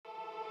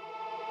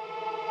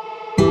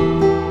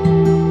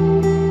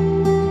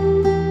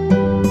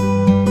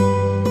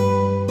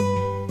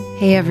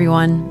Hey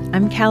everyone,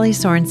 I'm Callie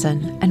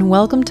Sorensen, and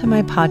welcome to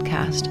my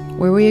podcast,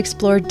 where we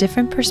explore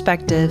different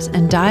perspectives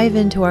and dive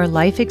into our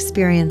life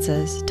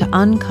experiences to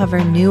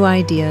uncover new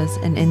ideas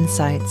and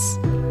insights.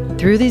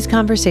 Through these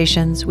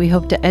conversations, we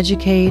hope to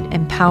educate,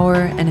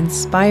 empower, and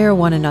inspire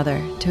one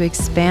another to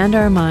expand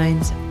our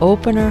minds,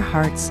 open our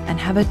hearts, and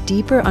have a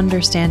deeper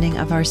understanding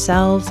of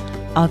ourselves,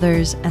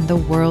 others, and the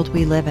world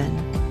we live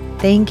in.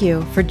 Thank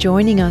you for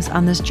joining us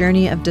on this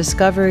journey of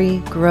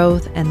discovery,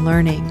 growth, and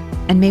learning.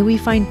 And may we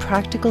find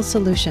practical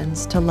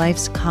solutions to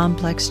life's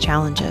complex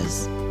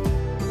challenges.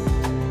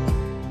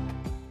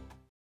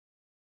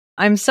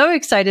 I'm so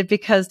excited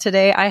because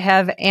today I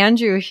have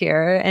Andrew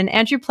here, and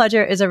Andrew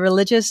Pledger is a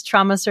religious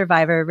trauma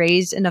survivor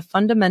raised in a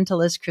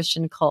fundamentalist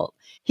Christian cult.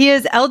 He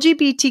is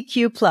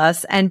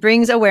LGBTQ+ and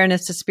brings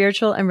awareness to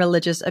spiritual and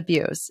religious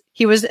abuse.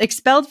 He was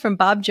expelled from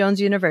Bob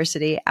Jones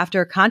University after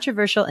a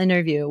controversial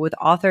interview with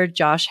author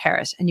Josh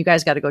Harris. And you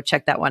guys got to go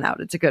check that one out.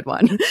 It's a good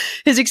one.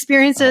 His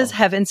experiences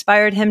have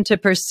inspired him to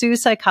pursue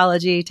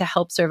psychology to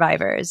help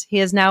survivors. He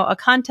is now a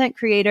content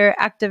creator,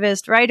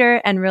 activist,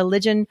 writer, and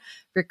religion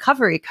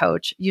recovery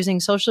coach using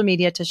social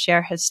media to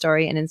share his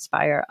story and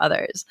inspire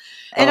others.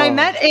 And I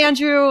met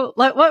Andrew,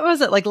 what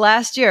was it, like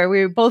last year?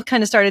 We both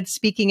kind of started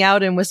speaking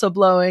out and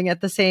whistleblowing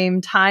at the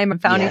same time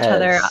and found each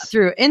other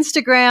through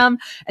Instagram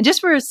and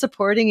just were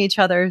supporting each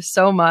other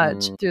so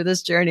much through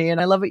this journey.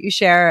 And I love what you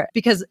share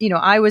because, you know,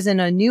 I was in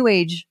a new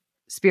age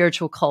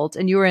spiritual cult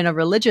and you were in a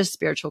religious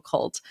spiritual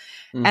cult.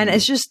 And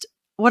it's just,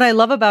 what I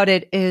love about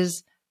it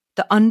is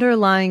the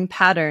underlying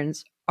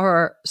patterns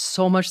are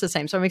so much the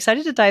same. So I'm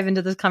excited to dive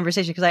into this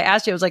conversation because I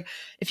asked you, I was like,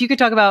 if you could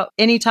talk about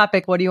any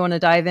topic, what do you want to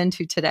dive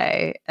into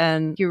today?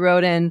 And you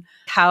wrote in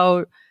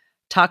how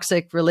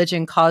toxic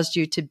religion caused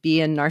you to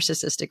be in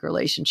narcissistic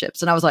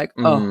relationships. And I was like,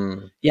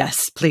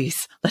 yes,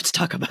 please, let's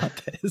talk about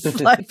this.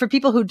 Like, for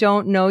people who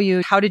don't know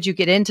you, how did you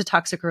get into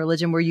toxic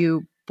religion? Were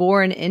you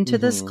born into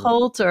this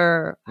cult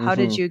or how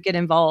did you get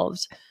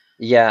involved?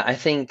 Yeah, I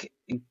think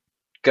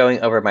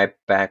going over my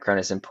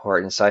background is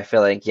important. So I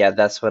feel like,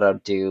 that's what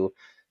I'll do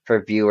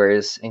for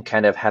viewers and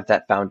kind of have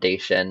that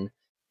foundation.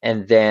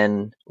 And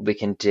then we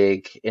can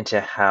dig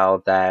into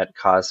how that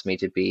caused me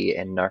to be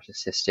in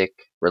narcissistic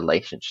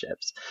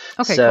relationships.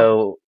 Okay,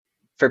 so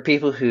for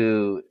people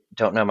who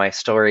don't know my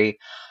story,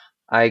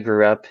 I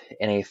grew up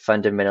in a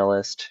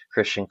fundamentalist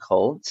Christian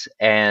cult,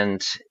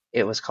 and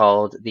it was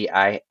called the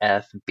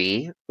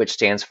IFB, which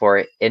stands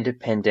for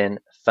Independent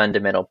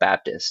Fundamental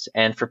Baptist.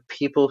 And for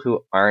people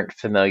who aren't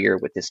familiar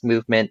with this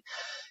movement,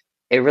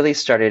 it really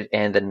started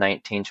in the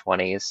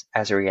 1920s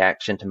as a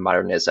reaction to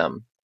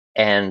modernism.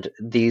 And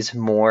these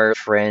more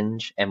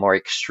fringe and more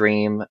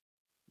extreme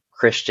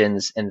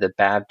Christians in the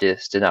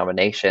Baptist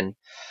denomination,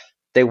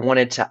 they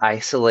wanted to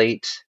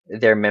isolate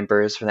their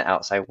members from the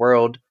outside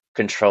world,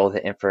 control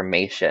the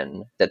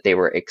information that they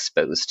were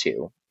exposed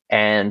to,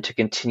 and to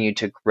continue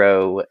to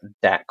grow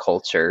that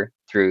culture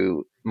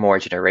through more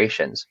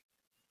generations.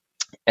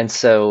 And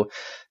so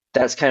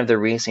that's kind of the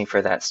reasoning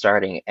for that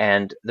starting.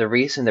 And the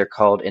reason they're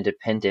called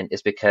independent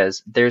is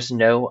because there's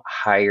no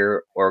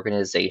higher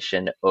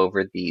organization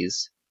over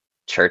these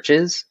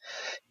churches.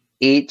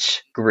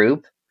 Each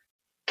group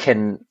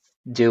can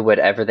do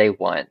whatever they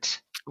want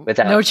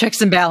without no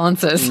checks and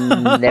balances.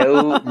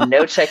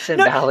 no checks and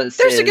balances.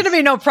 There's going to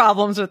be no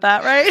problems with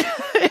that, right?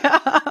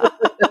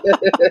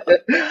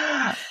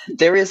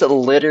 There is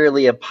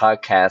literally a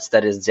podcast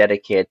that is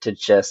dedicated to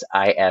just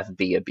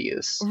IFB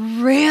abuse.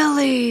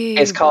 Really?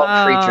 It's called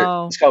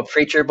Preacher. It's called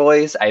Preacher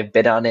Boys. I've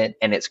been on it,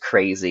 and it's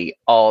crazy.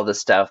 All the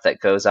stuff that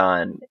goes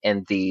on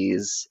in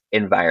these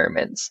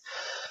environments,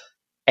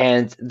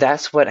 and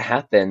that's what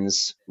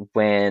happens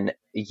when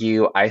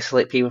you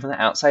isolate people from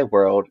the outside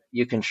world.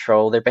 You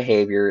control their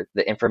behavior,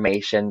 the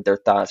information, their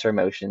thoughts or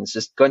emotions.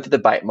 Just going through the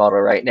bite model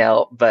right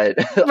now, but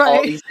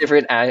all these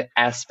different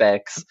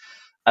aspects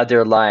of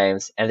their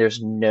lives, and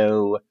there's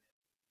no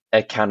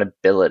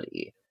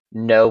accountability,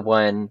 no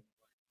one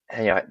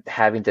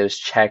having those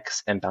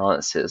checks and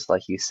balances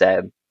like you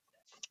said.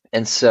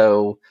 And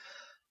so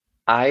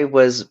I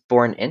was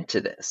born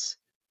into this.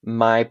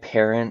 My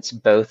parents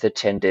both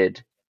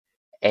attended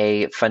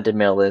a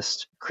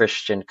fundamentalist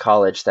Christian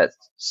college that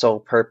sole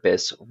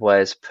purpose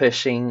was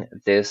pushing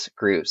this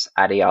group's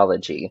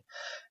ideology.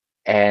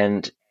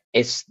 And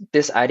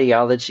this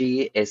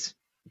ideology is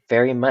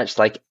very much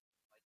like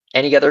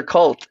any other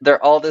cult.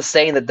 They're all the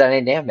same, the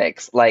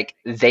dynamics. Like,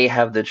 they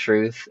have the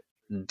truth.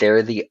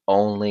 They're the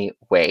only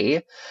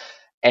way.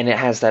 And it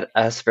has that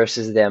us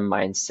versus them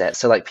mindset.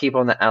 So like, people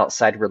on the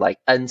outside were like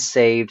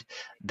unsaved.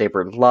 They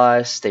were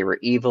lost. They were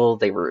evil.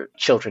 They were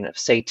children of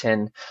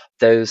Satan.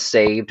 Those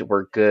saved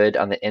were good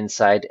on the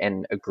inside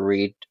and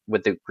agreed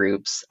with the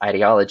group's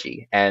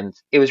ideology. And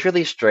it was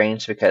really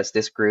strange because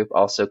this group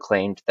also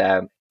claimed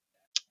that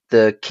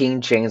the King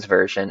James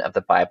Version of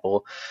the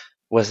Bible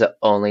was the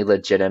only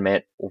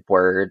legitimate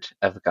word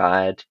of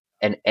God,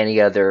 and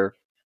any other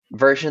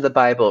version of the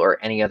Bible or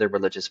any other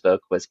religious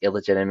book was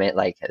illegitimate.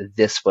 Like,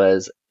 this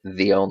was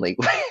the only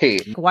way.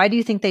 Why do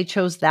you think they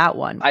chose that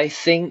one? I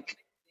think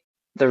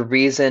the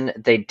reason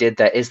they did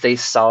that is they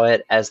saw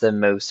it as the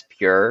most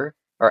pure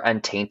or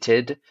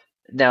untainted.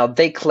 Now,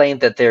 they claim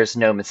that there's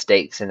no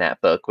mistakes in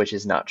that book, which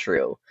is not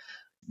true.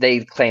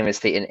 They claim it's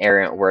the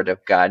inerrant word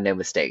of God, no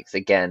mistakes.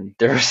 Again,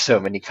 there are so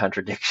many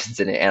contradictions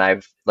in it,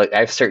 and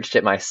I've searched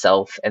it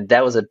myself, and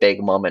that was a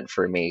big moment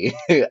for me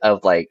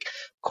of like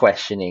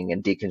questioning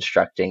and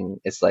deconstructing.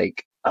 It's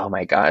like, oh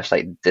my gosh,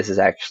 like this is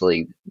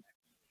actually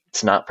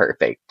it's not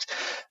perfect,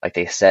 like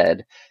they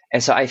said.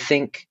 And so I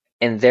think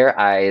in their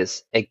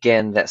eyes,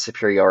 again, that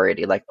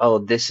superiority, like, oh,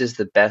 this is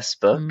the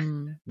best book,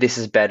 Mm. this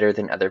is better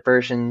than other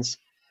versions.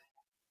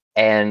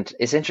 And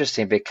it's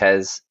interesting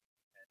because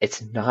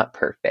it's not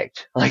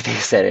perfect, like they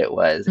said it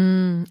was.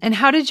 And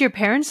how did your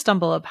parents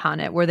stumble upon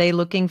it? Were they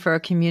looking for a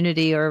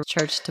community or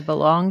church to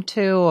belong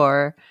to,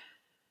 or?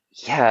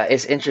 Yeah,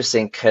 it's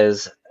interesting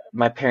because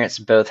my parents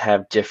both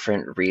have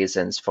different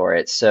reasons for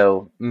it.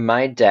 So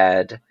my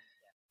dad,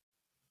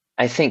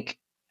 I think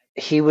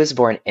he was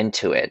born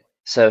into it.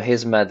 So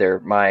his mother,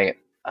 my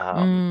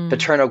Mm.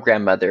 paternal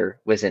grandmother,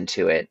 was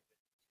into it,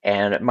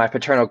 and my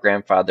paternal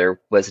grandfather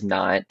was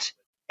not.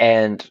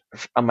 And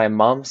on my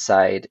mom's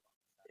side,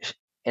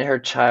 in her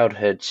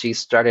childhood, she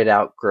started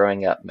out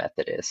growing up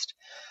Methodist.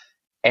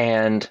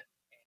 And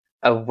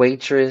a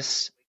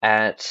waitress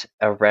at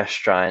a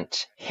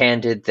restaurant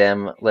handed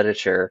them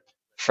literature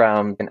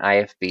from an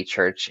IFB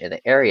church in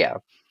the area. I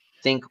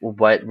think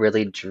what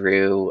really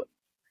drew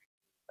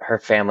her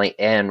family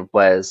in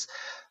was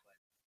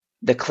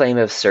the claim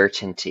of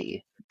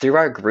certainty. Through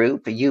our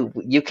group,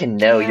 you can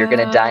know you're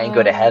going to die and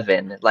go to Yeah.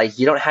 heaven. Like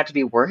you don't have to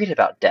be worried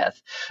about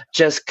death.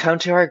 Just come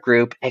to our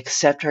group,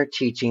 accept our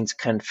teachings,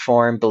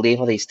 conform, believe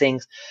all these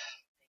things,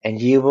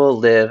 and you will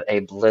live a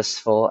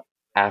blissful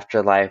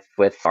afterlife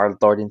with our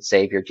Lord and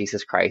Savior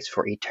Jesus Christ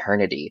for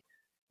eternity.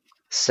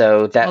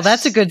 So Well,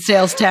 that's a that's good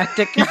sales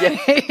tactic, yeah.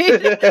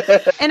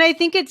 right? And I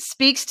think it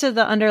speaks to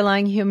the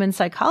underlying human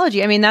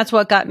psychology. I mean, that's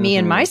what got me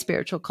in my hmm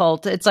spiritual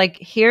cult. It's like,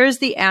 here's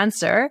the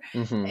answer.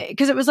 hmm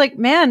Because it was like,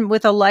 man,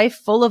 with a life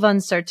full of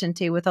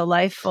uncertainty, with a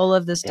life full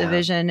of this Yeah.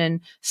 division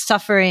and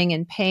suffering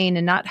and pain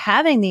and not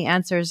having the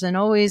answers, and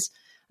always,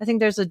 I think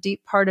there's a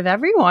deep part of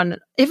every human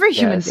being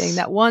Yes.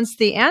 that wants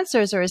the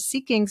answers or is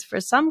seeking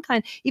for some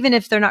kind, even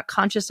if they're not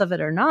conscious of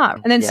it or not.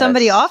 And then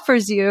somebody Yes.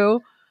 offers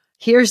you,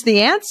 here's the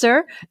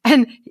answer.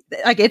 And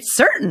like, it's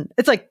certain.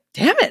 It's like,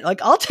 damn it.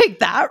 Like, I'll take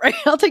that, right?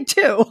 I'll take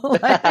two.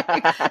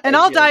 And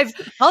Yes.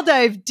 I'll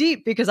dive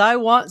deep because I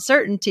want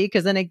certainty,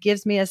 because then it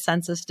gives me a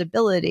sense of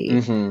stability.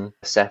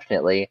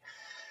 Definitely.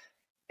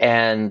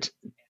 And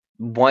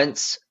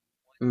once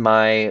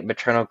my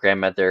maternal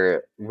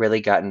grandmother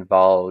really got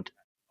involved,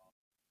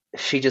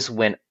 she just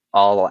went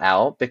all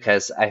out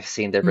because I've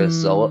seen the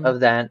result Mm, of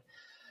that.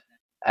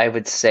 I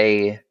would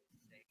say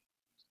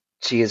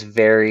she is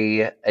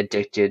very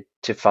addicted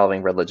to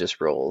following religious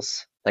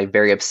rules, like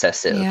very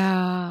obsessive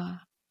yeah.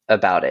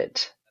 about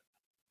it,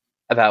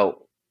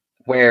 about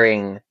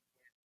wearing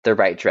the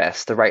right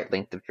dress, the right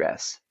length of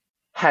dress,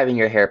 having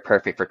your hair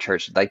perfect for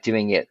church, like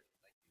doing it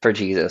for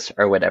Jesus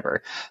or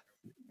whatever.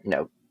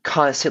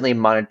 Constantly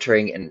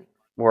monitoring and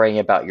worrying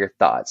about your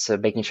thoughts, so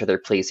making sure they're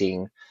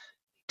pleasing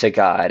to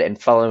God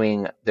and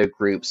following the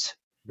group's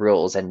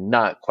rules and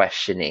not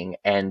questioning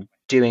and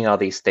doing all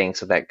these things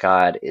so that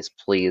God is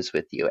pleased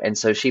with you. And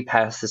so she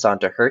passed this on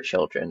to her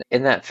children.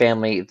 In that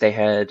family, they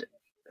had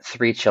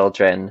three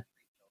children,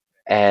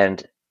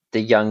 and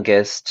the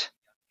youngest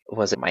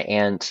was my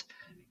aunt,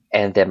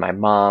 and then my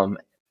mom,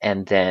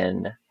 and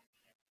then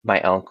my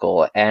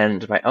uncle.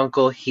 And my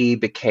uncle, he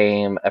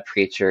became a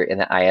preacher in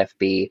the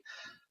IFB,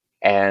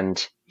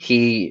 and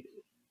he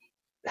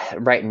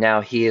right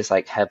now he is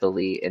like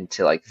heavily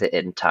into like the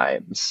end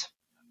times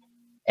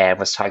and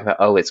was talking about,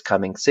 oh, it's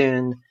coming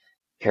soon.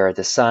 Here are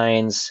the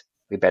signs.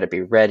 We better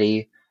be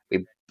ready.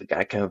 We got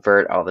to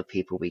convert all the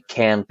people we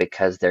can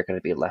because they're going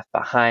to be left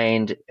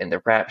behind in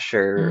the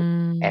rapture,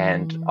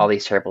 and all Mm,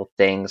 these terrible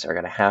things are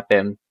going to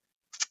happen.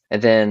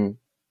 And then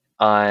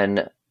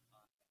on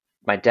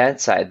my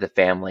dad's side of the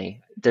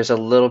family, there's a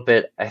little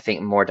bit, I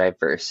think, more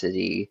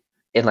diversity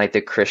in like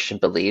the Christian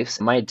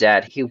beliefs. My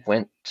dad, he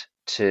went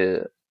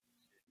to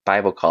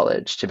Bible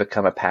college to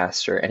become a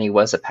pastor, and he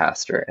was a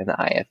pastor in the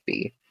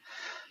IFB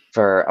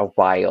for a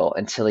while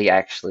until he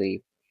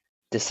actually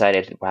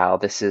decided, wow,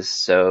 this is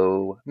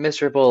so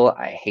miserable.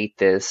 I hate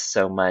this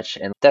so much.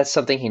 And that's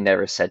something he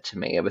never said to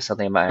me. It was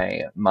something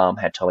my mom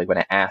had told me when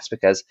I asked,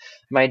 because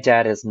my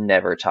dad has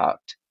never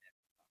talked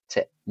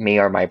to me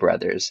or my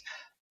brothers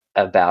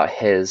about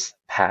his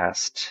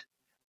past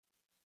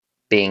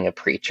being a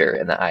preacher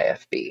in the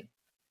IFB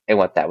and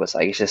what that was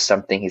like. It's just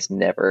something he's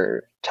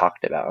never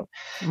talked about.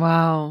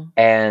 wow.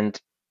 And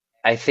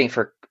I think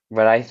for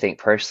what I think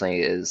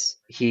personally is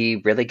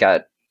he really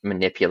got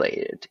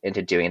manipulated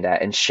into doing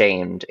that and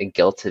shamed and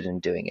guilted in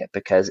doing it,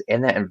 because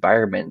in that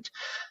environment,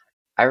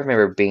 I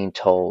remember being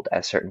told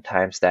at certain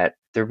times that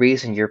the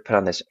reason you're put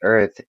on this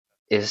earth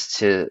is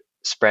to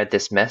spread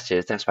this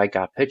message. That's why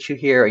God put you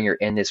here and you're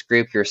in this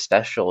group. You're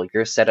special.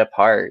 You're set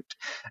apart.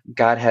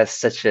 God has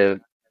such a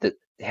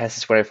has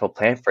this wonderful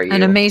plan for An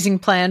you. amazing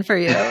plan for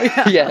you.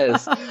 Yeah.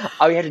 Yes.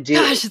 All you have to do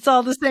Gosh, it's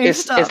all the same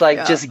stuff. it's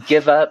like just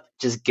give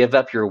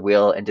up your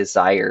will and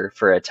desire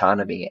for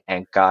autonomy,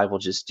 and God will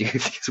just do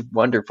these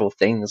wonderful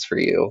things for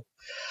you.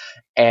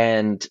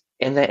 And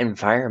in that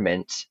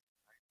environment,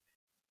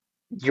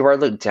 you are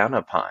looked down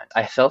upon.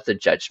 I felt the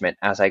judgment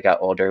as I got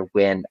older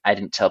when I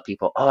didn't tell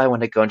people, oh, I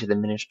want to go into the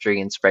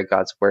ministry and spread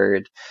God's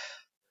word.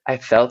 I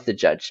felt the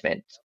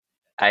judgment.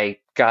 I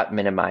got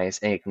minimized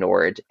and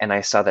ignored, and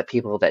I saw that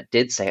people that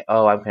did say,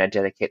 oh, I'm going to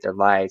dedicate their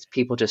lives,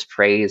 people just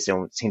praised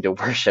and seemed to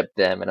worship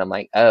them. And I'm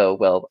like, oh,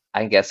 well,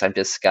 I guess I'm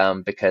just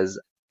scum because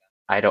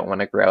I don't want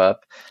to grow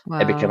up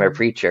and become a Wow.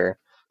 preacher.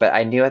 But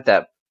I knew at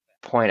that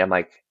point, I'm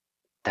like,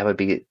 that would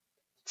be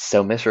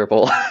so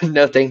miserable.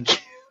 No, thank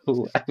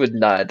you. I would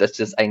not. That's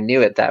just, I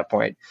knew at that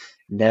point,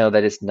 no,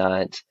 that is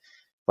not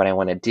what I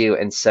want to do.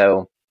 And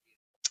so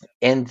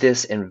in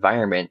this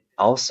environment,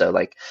 also,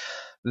 like,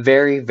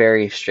 very,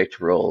 very strict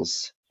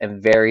rules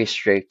and very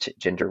strict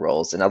gender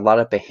roles, and a lot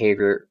of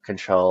behavior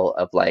control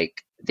of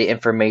like the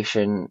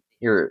information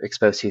you're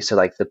exposed to. So,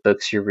 like the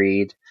books you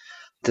read,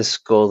 the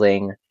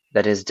schooling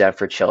that is done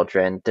for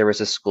children. There was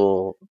a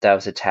school that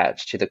was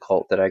attached to the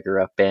cult that I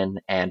grew up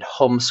in, and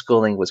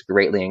homeschooling was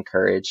greatly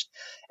encouraged.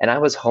 And I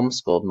was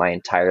homeschooled my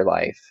entire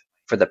life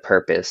for the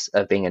purpose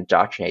of being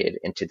indoctrinated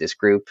into this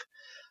group.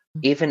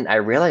 Even I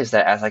realized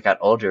that as I got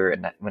older,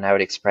 and when I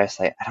would express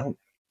like,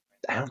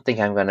 I don't think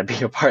I'm going to be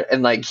a part.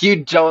 And like,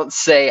 you don't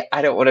say,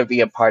 I don't want to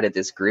be a part of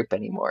this group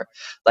anymore.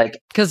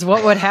 Like, Because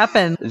what would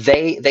happen?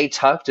 they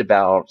talked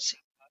about,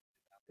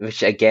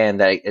 which again,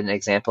 that an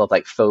example of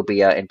like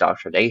phobia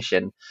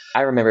indoctrination.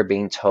 I remember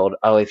being told,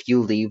 oh, if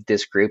you leave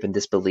this group and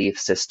this belief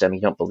system, you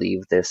don't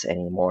believe this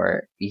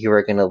anymore, you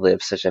are going to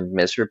live such a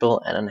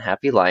miserable and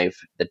unhappy life.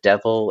 The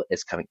devil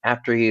is coming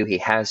after you. He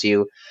has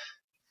you.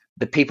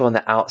 The people on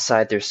the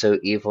outside, they're so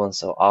evil and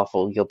so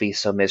awful. You'll be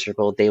so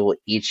miserable. They will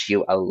eat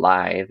you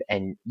alive,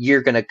 and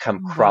you're gonna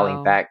come crawling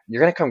Wow. back.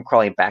 You're gonna come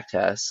crawling back to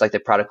us like the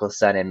prodigal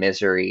son in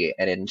misery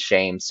and in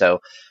shame.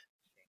 So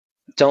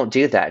don't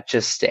do that.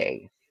 Just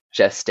stay.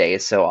 Just stay.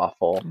 It's so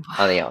awful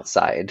on the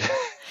outside.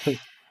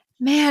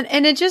 Man,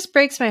 and it just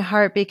breaks my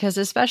heart because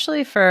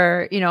especially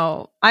for,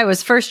 I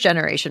was first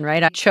generation,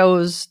 right? I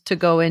chose to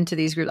go into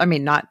these groups. I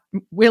mean, not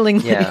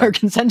willingly Yeah. or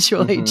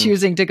consensually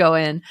choosing to go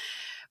in,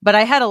 but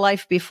I had a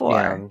life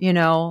before,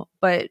 Yeah.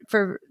 but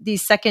for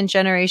these second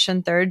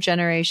generation, third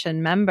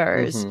generation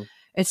members, hmm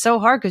it's so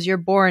hard because you're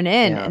born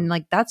in Yeah. and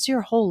like that's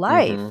your whole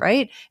life, hmm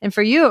right? And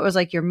for you, it was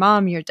like your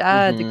mom, your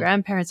dad, the hmm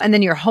grandparents, and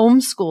then you're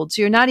homeschooled.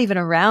 So you're not even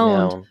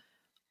around No.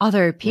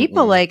 other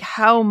people. Mm-mm. Like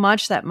how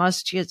much that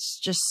must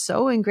just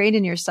so ingrained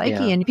in your psyche.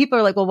 Yeah. And people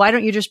are like, well, why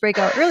don't you just break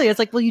out early? It's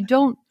like, well, you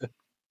don't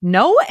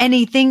know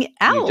anything You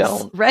else,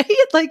 don't. right?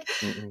 Like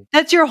Mm-mm.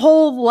 that's your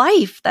whole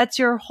life. That's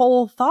your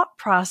whole thought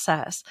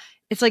process.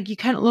 It's like you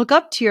kind of look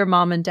up to your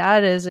mom and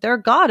dad as they're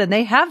God and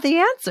they have the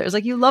answers.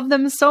 Like you love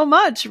them so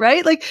much,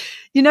 right? Like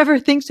you never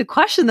think to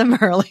question them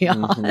early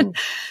on.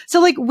 So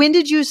like when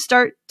did you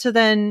start to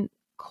then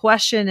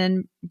question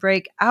and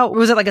break out?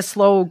 Was it like a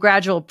slow,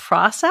 gradual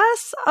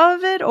process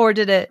of it, or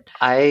did it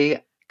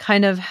I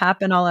kind of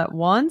happen all at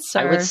once?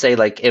 I would Or say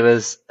like it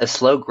was a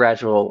slow,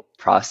 gradual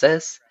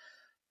process.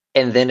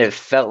 And then it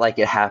felt like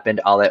it happened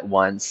all at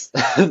once.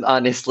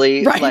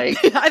 Honestly, right? like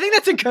I think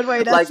that's a good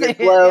way to like say it it.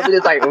 flowed, Yeah. but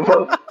it's like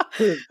whoa,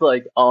 it's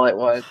like all at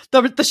once.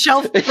 The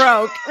shelf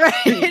broke,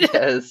 right?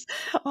 Yes.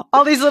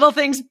 All these little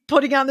things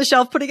putting on the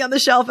shelf,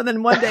 and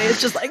then one day it's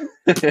just like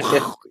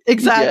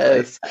exactly.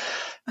 Yes.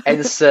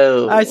 And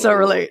so I so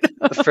relate.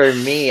 for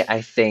me,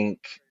 I think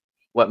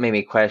what made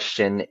me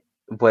question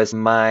was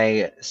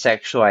my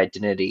sexual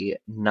identity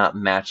not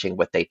matching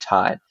what they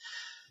taught.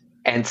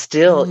 And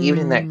still, even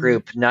in that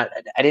group,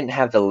 I didn't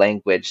have the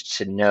language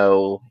to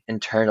know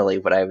internally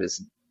what I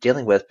was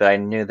dealing with, but I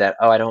knew that,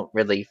 oh, I don't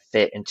really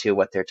fit into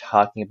what they're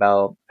talking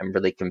about. I'm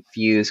really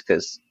confused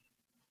because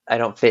I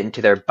don't fit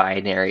into their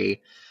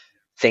binary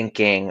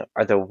thinking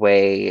or the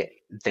way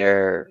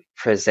they're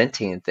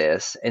presenting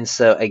this. And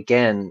so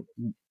again,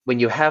 when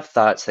you have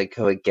thoughts that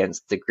go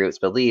against the group's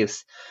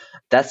beliefs,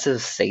 that's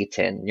of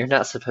Satan. You're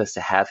not supposed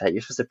to have that.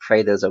 You're supposed to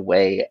pray those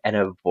away and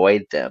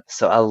avoid them.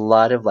 So a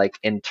lot of like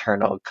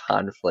internal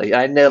conflict.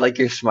 I know like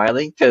you're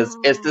smiling because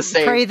it's the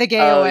same. Pray the gay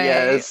Oh, away.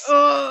 yes.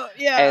 Oh,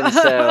 yeah. And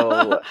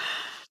so,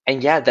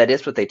 and yeah, that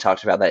is what they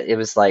talked about. That it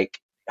was like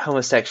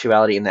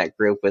homosexuality in that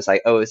group was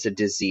like, oh, it's a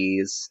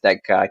disease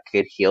that God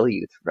could heal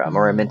you from,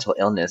 or a mental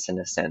illness in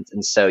a sense.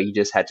 And so you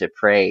just had to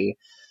pray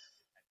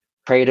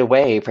it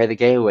away, pray the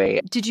gay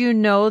away. Did you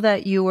know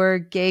that you were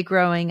gay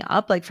growing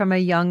up, like from a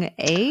young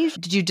age?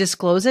 Did you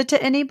disclose it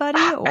to anybody?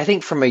 I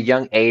think from a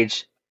young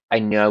age, I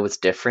knew I was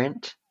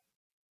different.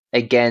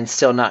 Again,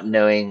 still not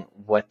knowing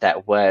what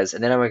that was.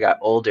 And then when I got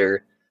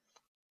older,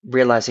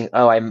 realizing,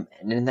 oh, I'm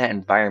in that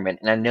environment.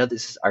 And I know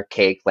this is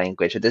archaic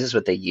language, but this is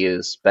what they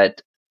use.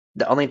 But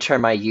the only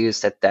term I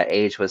used at that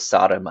age was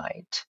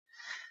sodomite.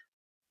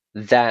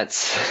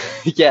 That's,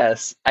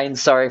 yes, I'm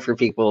sorry for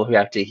people who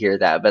have to hear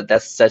that, but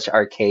that's such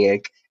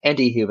archaic and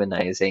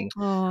dehumanizing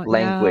Oh,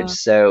 language. yeah.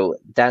 So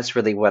that's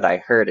really what I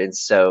heard. And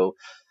so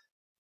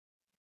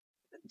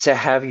to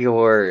have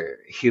your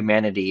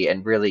humanity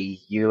and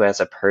really you as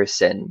a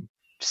person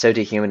so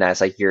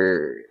dehumanized, like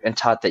you're and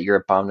taught that you're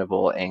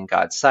abominable in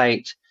God's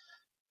sight,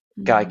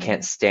 God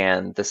can't Mhm.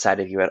 stand the sight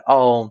of you at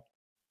all.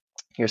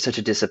 You're such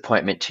a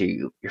disappointment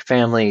to your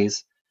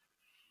families,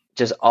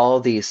 just all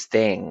these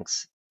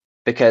things,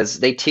 because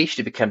they teach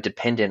you to become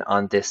dependent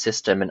on this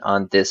system and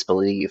on this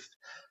belief.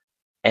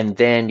 And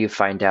then you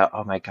find out,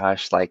 oh my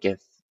gosh, like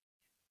if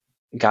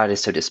God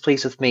is so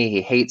displeased with me,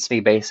 he hates me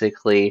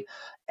basically.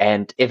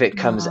 And if it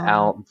comes Oh,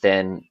 out,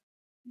 then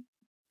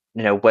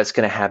what's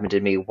going to happen to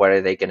me? What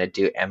are they going to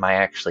do? Am I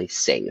actually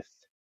safe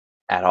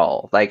at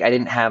all? Like I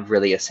didn't have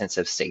really a sense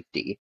of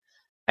safety,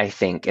 I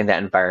think, in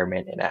that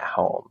environment and at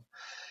home.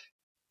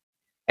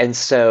 And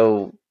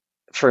so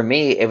for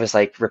me, it was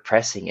like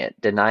repressing it,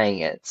 denying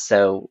it.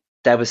 So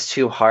that was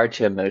too hard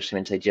to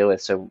emotionally mentally deal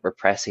with. So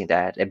repressing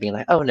that and being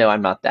like, oh no,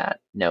 I'm not that.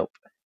 Nope,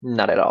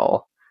 not at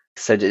all.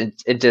 So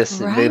it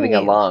just moving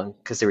right. along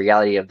because the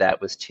reality of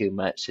that was too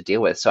much to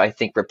deal with. So I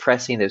think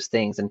repressing those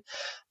things, and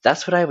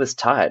that's what I was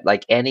taught.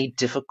 Like any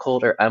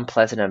difficult or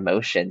unpleasant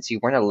emotions, you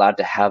weren't allowed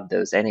to have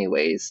those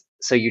anyways.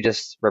 So you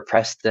just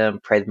repressed them,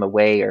 pray them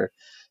away, or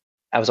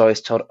I was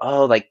always told,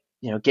 oh, like,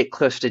 get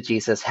close to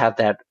Jesus, have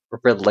that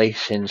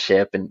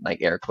relationship, and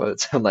like air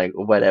quotes. I'm like,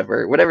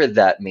 whatever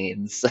that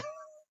means.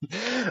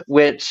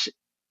 Which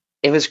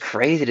it was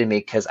crazy to me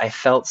because I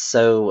felt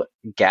so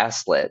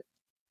gaslit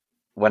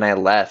when I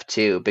left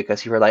too,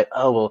 because you were like,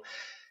 oh, well,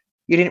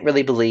 you didn't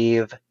really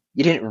believe,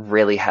 you didn't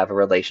really have a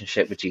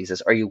relationship with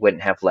Jesus, or you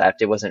wouldn't have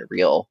left. It wasn't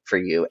real for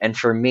you. And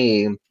for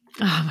me,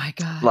 Oh my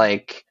God.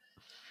 like,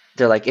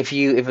 they're like, if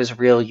it was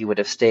real, you would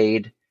have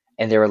stayed.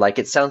 And they were like,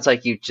 it sounds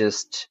like you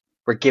just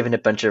were given a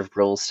bunch of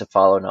rules to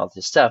follow and all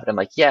this stuff. And I'm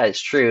like, yeah,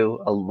 it's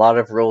true. A lot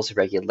of rules and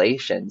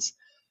regulations,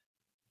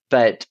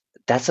 but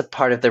that's a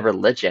part of the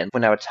religion.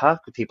 When I would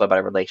talk with people about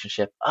a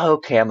relationship, oh,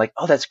 okay, I'm like,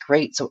 oh, that's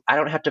great. So I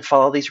don't have to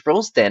follow these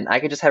rules then. I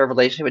can just have a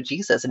relationship with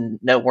Jesus and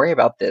don't worry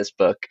about this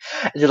book.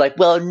 And they're like,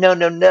 well, no,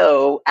 no,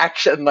 no.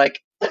 Actually, I'm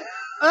like,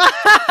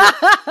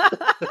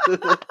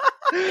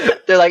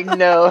 they're like,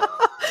 no.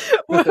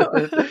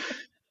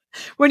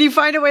 When you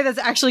find a way that's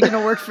actually going to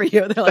work for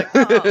you, they're like,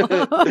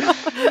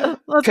 oh,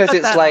 let's Because cut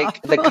it's that off.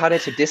 like the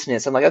cognitive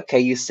dissonance. I'm like, okay,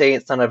 you say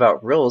it's not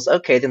about rules.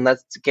 Okay, then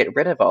let's get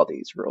rid of all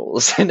these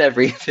rules and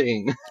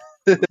everything.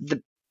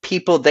 The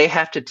people, they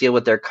have to deal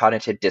with their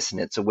cognitive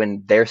dissonance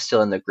when they're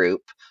still in the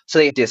group. So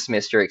they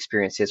dismiss your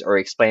experiences or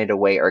explain it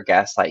away or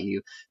gaslight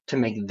you to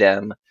make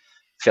them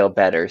feel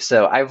better.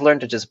 So I've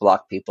learned to just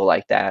block people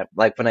like that.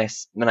 Like when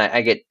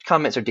I get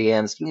comments or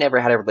DMs, you never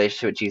had a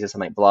relationship with Jesus,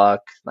 I'm like, block.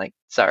 Like,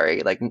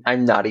 sorry, like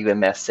I'm not even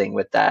messing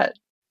with that.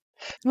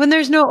 When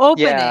there's no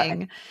Yeah.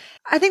 opening.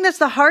 I think that's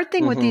the hard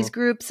thing with Mm-hmm. these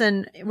groups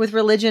and with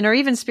religion or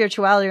even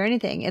spirituality or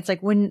anything. It's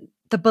like when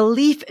the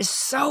belief is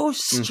so Mm-hmm.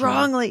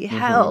 strongly Mm-hmm.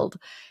 held,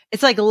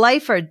 it's like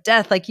life or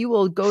death. Like you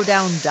will go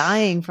down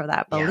dying for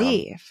that Yeah.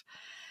 belief.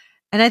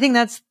 And I think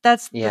that's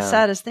the Yeah.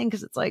 saddest thing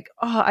because it's like,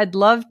 oh, I'd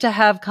love to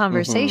have Mm-hmm.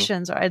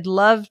 conversations or I'd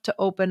love to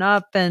open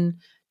up and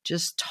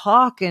just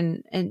talk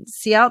and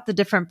see out the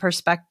different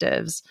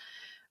perspectives.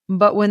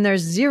 But when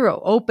there's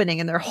zero opening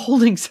and they're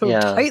holding so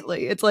Yeah.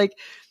 tightly, it's like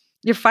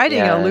you're fighting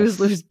a Yes.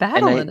 lose-lose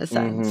battle in a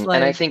sense. And I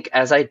Like, think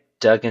as I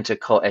dug into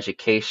cult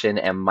education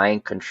and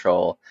mind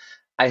control,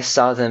 I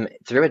saw them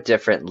through a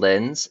different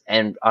lens,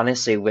 and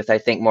honestly with I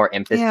think more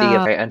empathy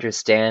of yeah, I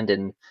understand,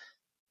 and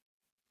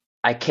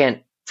I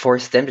can't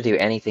force them to do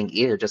anything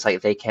either, just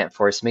like they can't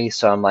force me.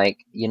 So I'm like,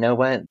 you know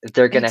what?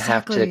 They're gonna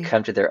have to exactly.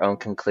 come to their own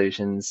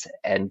conclusions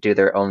and do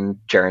their own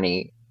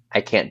journey.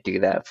 I can't do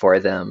that for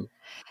them.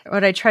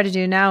 What I try to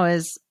do now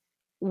is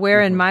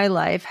where in Hmm. my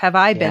life have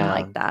I been Yeah.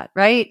 like that?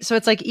 Right. So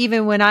it's like,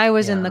 even when I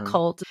was in the Yeah.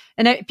 cult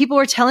and people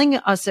were telling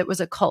us it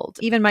was a cult,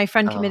 even my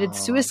friend committed Oh.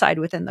 suicide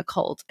within the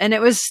cult. And it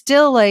was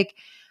still like,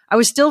 I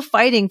was still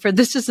fighting for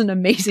this is an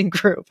amazing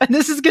group and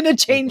this is going to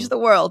change Hmm. the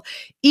world,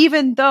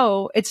 even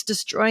though it's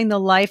destroying the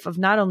life of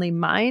not only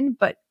mine,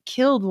 but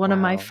killed one of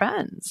my Wow.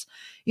 friends,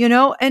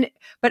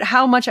 but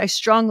how much I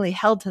strongly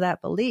held to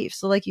that belief.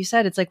 So like you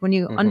said, it's like when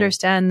you Hmm.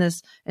 understand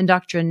this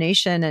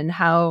indoctrination and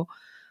how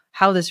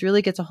this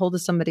really gets a hold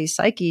of somebody's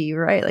psyche,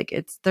 you're right?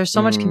 Like there's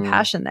so much Mm.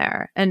 compassion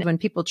there. And when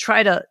people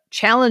try to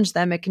challenge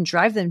them, it can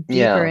drive them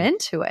deeper Yeah.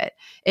 into it.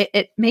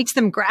 It makes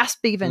them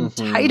grasp even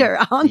Hmm. tighter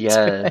onto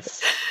it.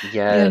 Yes. You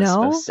Yes.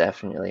 know, Most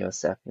definitely.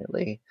 Most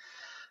definitely.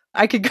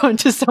 I could go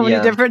into so many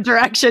Yeah. different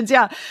directions.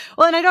 Yeah.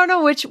 Well, and I don't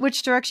know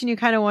which direction you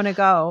kind of want to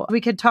go.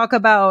 We could talk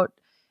about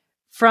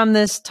from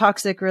this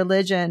toxic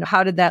religion,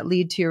 how did that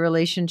lead to your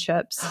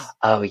relationships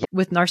Oh, yeah.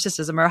 with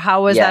narcissism, or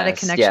how was that a Yes.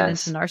 connection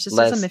into Yes. narcissism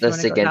Let's if you want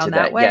let's to go dig down into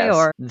that that. way? Yes.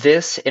 Or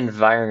This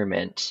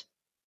environment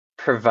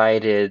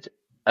provided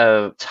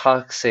a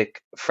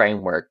toxic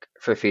framework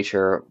for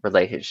future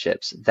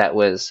relationships that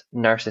was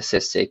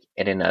narcissistic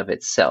in and of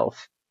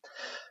itself.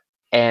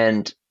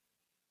 And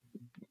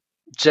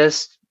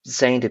just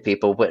saying to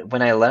people,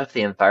 when I left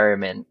the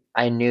environment,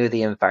 I knew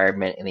the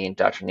environment and the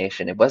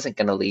indoctrination, it wasn't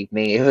going to leave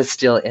me. It was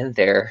still in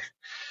there.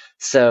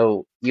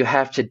 So you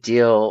have to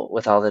deal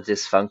with all the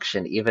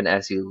dysfunction even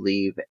as you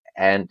leave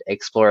and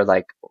explore,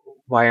 like,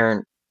 why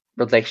aren't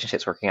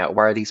relationships working out?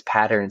 Why are these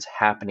patterns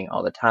happening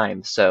all the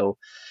time? So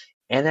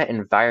in that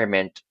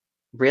environment,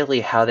 really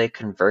how they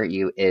convert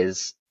you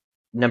is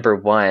number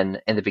one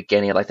in the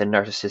beginning, like the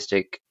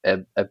narcissistic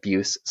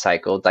abuse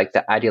cycle, like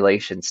the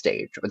adulation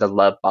stage or the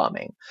love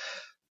bombing.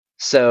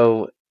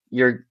 So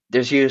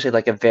there's usually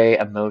like a very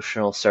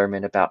emotional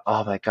sermon about,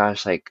 oh my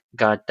gosh, like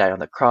God died on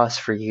the cross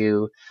for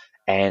you,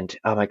 and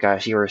oh my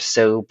gosh, you are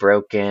so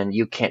broken,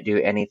 you can't do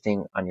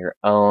anything on your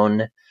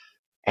own,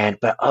 and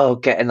but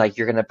oh, and like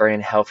you're gonna burn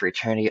in hell for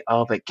eternity.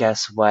 Oh, but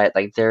guess what?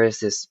 Like there is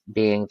this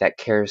being that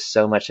cares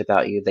so much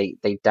about you.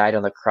 They died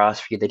on the cross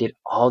for you. They did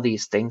all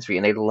these things for you,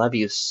 and they love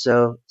you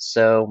so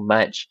so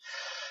much.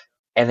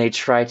 And they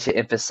try to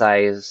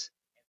emphasize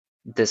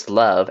this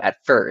love at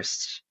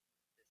first,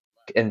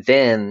 and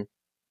then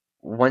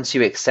once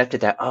you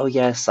accepted that, oh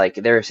yes, like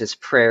there's this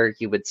prayer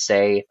you would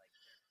say,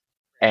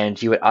 and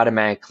you would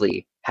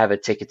automatically have a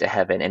ticket to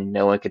heaven, and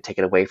no one could take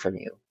it away from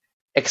you,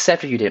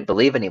 except if you didn't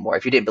believe anymore.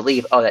 If you didn't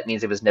believe, oh, that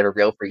means it was never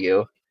real for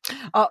you.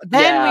 Oh,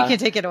 then we Yeah, can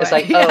take it it's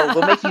away. like, oh,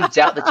 we'll make you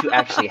doubt that you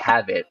actually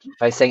have it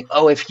by saying,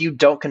 oh, if you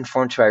don't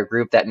conform to our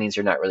group, that means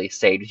you're not really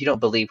saved. If you don't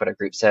believe what our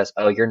group says,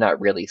 oh, you're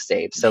not really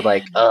saved. So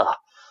like, Man.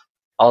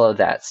 all of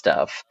that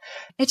stuff.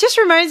 It just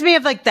reminds me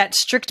of like that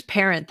strict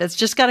parent that's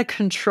just got to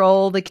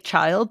control the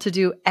child to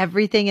do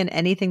everything and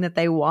anything that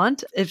they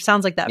want. It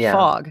sounds like that Yeah.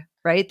 fog,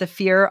 right? The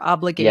fear,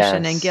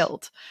 obligation, and Yes.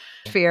 guilt.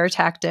 Fear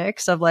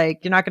tactics of like,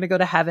 you're not going to go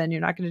to heaven.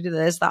 You're not going to do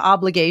this. The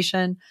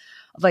obligation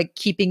of like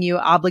keeping you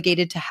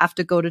obligated to have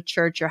to go to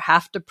church or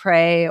have to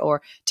pray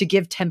or to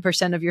give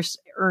 10% of your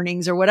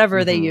earnings or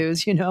whatever they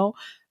use, you know?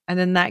 And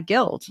then that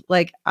guilt,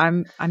 like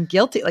I'm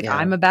guilty, like Yeah.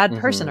 I'm a bad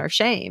person or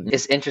shame.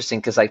 It's interesting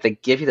because like they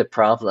give you the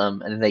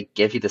problem and then they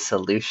give you the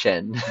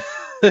solution.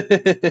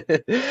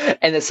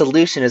 And the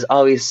solution is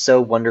always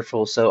so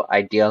wonderful, so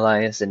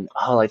idealized, and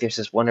oh, like there's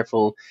this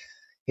wonderful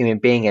human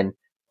being, and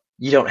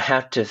you don't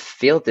have to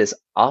feel this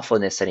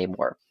awfulness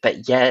anymore.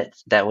 But yet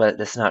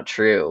that's not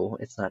true.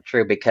 It's not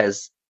true,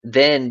 because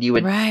then you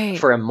would, Right.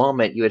 for a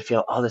moment, you would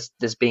feel, oh,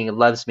 this being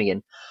loves me,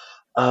 and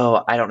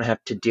oh, I don't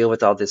have to deal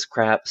with all this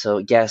crap. So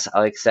yes,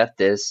 I'll accept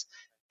this.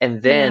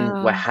 And then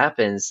what Yeah.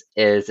 happens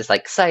is it's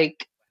like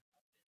psych,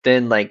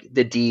 then like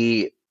the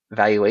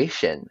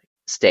devaluation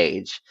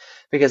stage,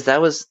 because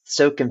that was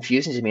so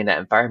confusing to me in that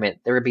environment.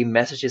 There would be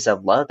messages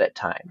of love at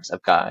times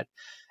of God,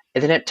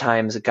 and then at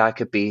times God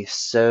could be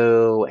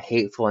so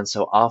hateful and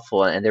so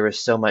awful, and there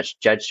was so much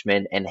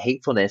judgment and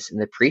hatefulness in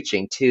the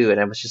preaching too. And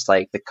I was just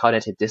like, the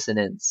cognitive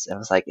dissonance, I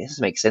was like, this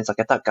doesn't make sense. Like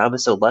I thought God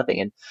was so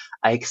loving, and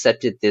I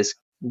accepted this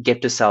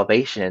gift of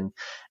salvation, and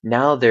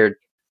now they're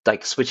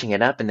like switching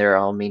it up, and they're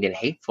all mean and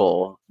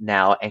hateful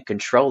now, and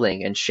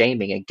controlling and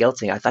shaming and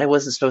guilting. I thought I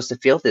wasn't supposed to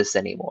feel this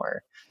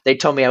anymore. They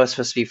told me I was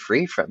supposed to be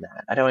free from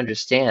that. I don't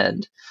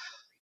understand.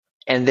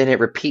 And then it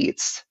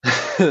repeats.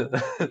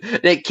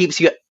 It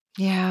keeps you,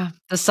 Yeah.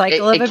 The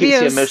cycle of it keeps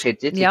you abuse. emotionally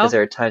addicted, because Yep.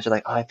 there are times you're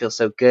like, oh, I feel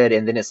so good,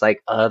 and then it's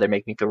like, oh, they're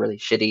making me feel really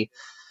shitty,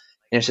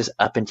 and it's just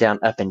up and down,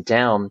 up and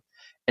down.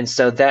 And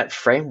so that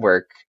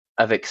framework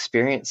of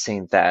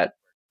experiencing that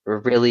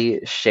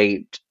really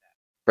shaped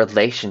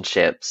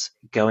relationships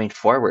going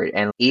forward.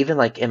 And even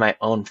like in my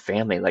own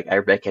family, like I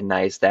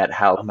recognize that,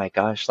 how, oh my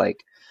gosh,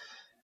 like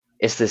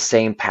it's the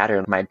same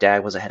pattern. My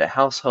dad was a head of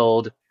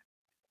household.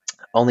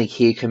 Only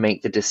he could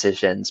make the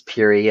decisions,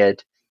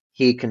 period.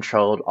 He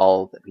controlled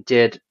all that we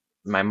did.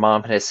 My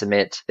mom had to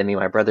submit, then me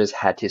and my brothers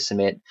had to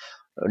submit.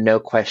 No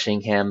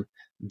questioning him.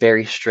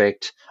 Very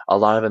strict. A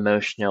lot of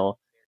emotional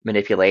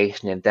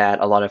manipulation, and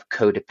that, a lot of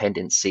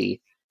codependency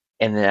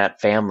in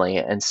that family.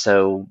 And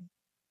so,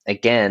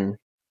 again,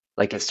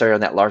 like it started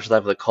on that large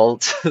level, the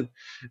cult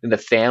in the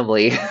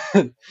family,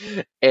 and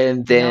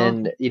Yep.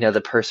 then,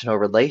 the personal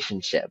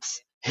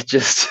relationships. It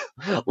just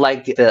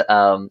like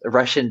the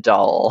Russian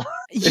doll.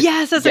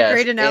 Yes, that's a Yes,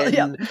 great analogy.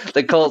 in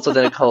the cults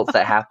within the cults,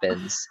 that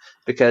happens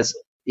because,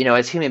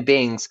 as human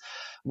beings,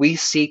 we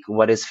seek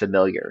what is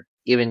familiar,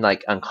 even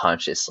like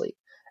unconsciously.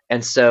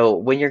 And so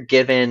when you're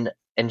given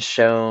and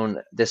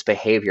shown this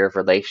behavior of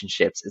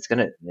relationships, it's going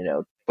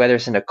to, whether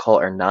it's in a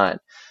cult or not,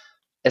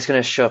 it's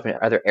going to show up in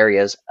other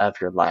areas of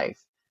your life.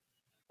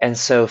 And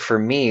so for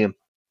me,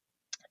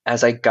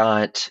 as I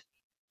got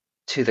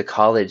to the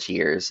college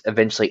years,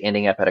 eventually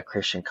ending up at a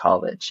Christian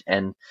college,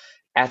 and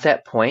at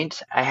that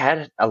point, I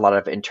had a lot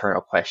of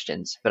internal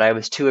questions, but I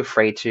was too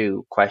afraid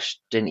to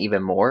question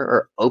even more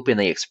or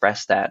openly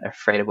express that,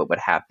 afraid of what would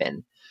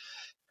happen.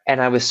 And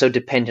I was so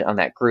dependent on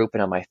that group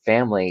and on my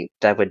family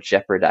that would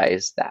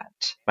jeopardize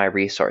my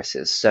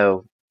resources.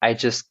 So I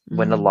just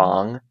went Mm.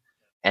 along,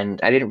 and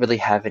I didn't really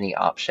have any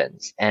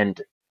options. And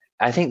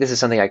I think this is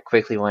something I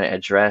quickly want to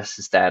address,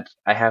 is that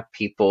I have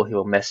people who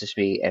will message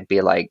me and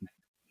be like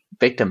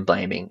victim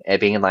blaming and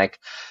being like,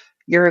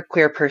 you're a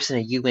queer person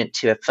and you went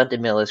to a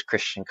fundamentalist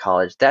Christian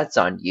college. That's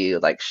on you.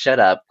 Like, shut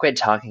up. Quit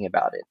talking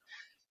about it.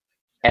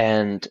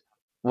 And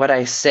what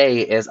I say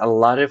is a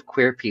lot of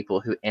queer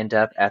people who end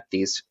up at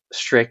these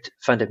strict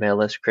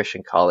fundamentalist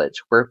Christian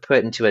college were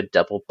put into a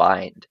double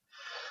bind.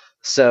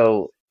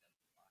 So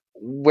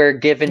we're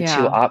given two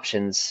Yeah.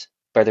 options,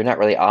 but they're not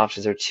really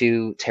options. They're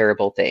two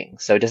terrible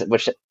things. So just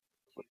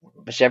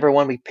whichever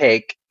one we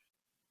pick.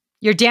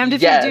 You're damned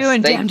if you do Yes,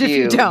 and thank damned if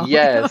you you. don't.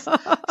 Yes.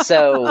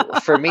 So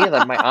for me,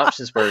 like my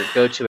options were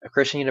go to a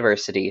Christian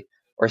university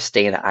or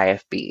stay in the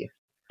IFB.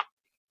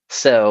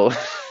 So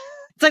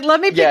It's like,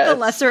 let me pick the yes.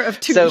 lesser of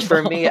two So evils.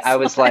 for me, I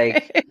was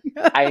like,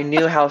 I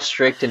knew how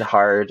strict and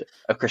hard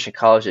a Christian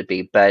college would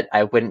be, but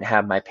I wouldn't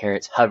have my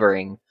parents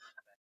hovering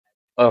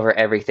over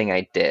everything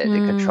I did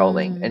and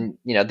controlling. And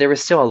there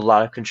was still a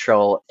lot of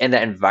control in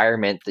that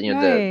environment, the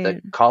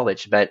Right.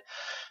 college, but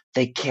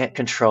they can't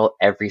control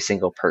every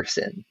single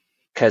person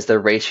because the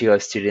ratio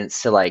of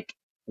students to like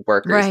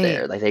workers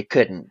there, Right. like they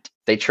couldn't.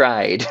 They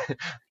tried,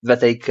 but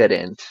they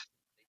couldn't.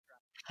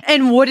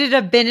 And would it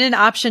have been an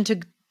option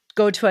to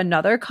go to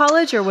another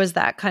college, or was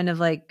that kind of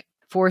like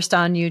forced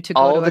on you to go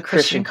All to a the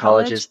Christian Christian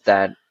college? colleges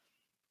that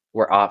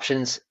were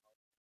options,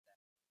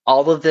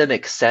 all of them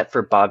except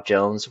for Bob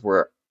Jones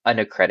were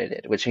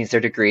unaccredited, which means their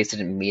degrees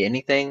didn't mean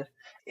anything.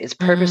 It's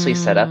purposely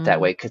set up that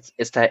way because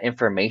it's that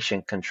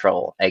information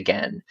control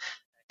again.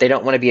 They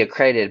don't want to be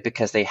accredited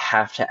because they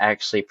have to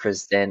actually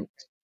present,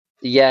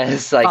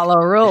 yes, like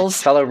Follow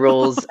rules. follow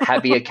rules,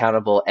 be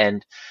accountable,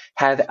 and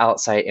have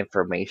outside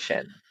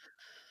information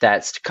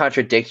that's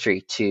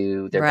contradictory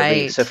to their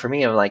beliefs. So Right. for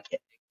me, I'm like,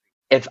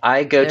 if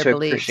I go Their to a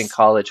Christian beliefs.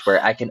 college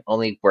where I can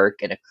only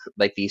work in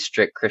like these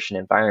strict Christian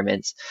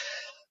environments,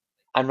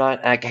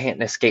 I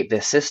can't escape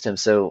this system.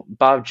 So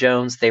Bob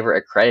Jones, they were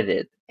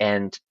accredited,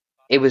 and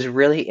it was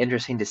really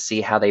interesting to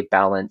see how they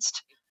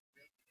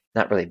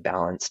not really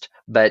balanced,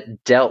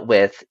 but dealt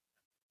with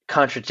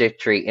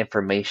contradictory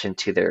information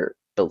to their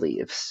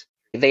beliefs.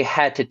 They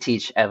had to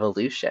teach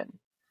evolution.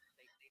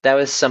 That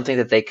was something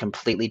that they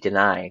completely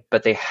deny,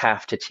 but they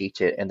have to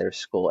teach it in their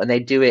school. And they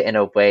do it in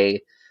a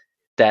way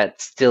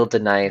that still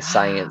denies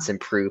science Wow. and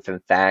proof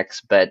and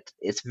facts, but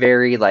it's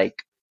very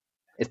like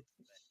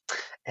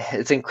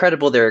it's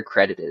incredible they're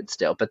accredited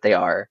still, but they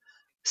are.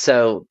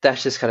 So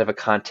that's just kind of a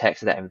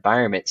context of that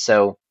environment.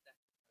 So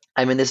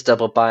I'm in this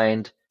double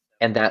bind,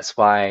 and that's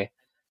why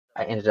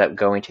I ended up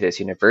going to this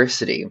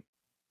university.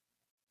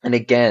 And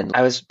again,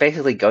 I was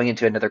basically going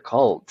into another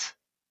cult.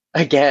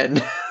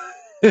 Again.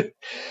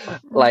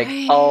 Like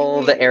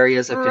all the Right.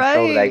 areas of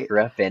control that I Right.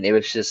 grew up in, it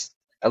was just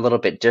a little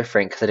bit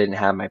different because I didn't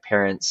have my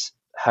parents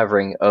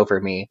hovering over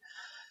me.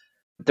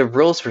 The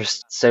rules were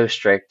so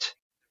strict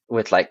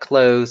with like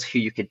clothes, who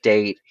you could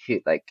date, who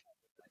like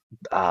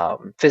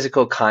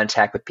physical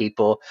contact with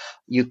people.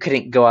 You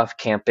couldn't go off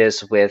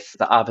campus with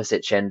the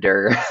opposite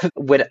gender.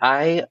 When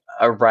I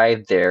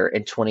arrived there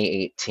in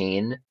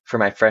 2018 for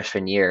my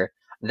freshman year,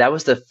 that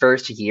was the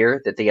first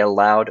year that they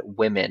allowed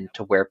women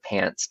to wear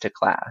pants to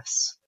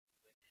class.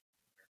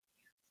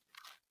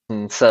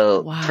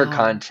 So for Wow.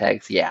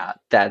 context, yeah,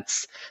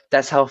 that's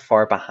how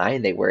far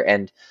behind they were.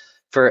 And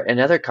for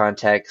another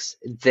context,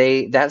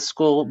 that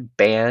school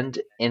banned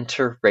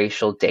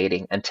interracial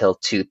dating until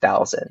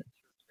 2000.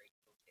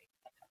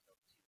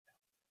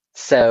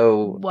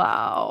 So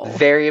Wow.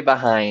 very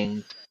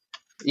behind.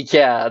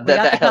 Yeah, We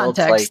got that the helps.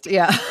 context. Like,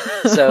 Yeah.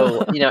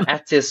 so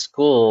at this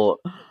school,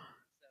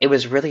 it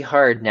was really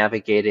hard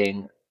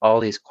navigating all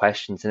these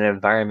questions in an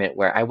environment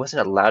where I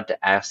wasn't allowed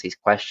to ask these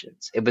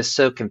questions. It was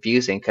so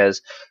confusing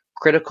because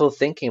critical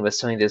thinking was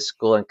something this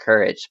school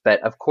encouraged, but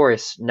of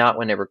course, not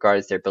when it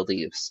regards their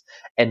beliefs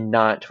and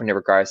not when it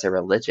regards their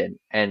religion.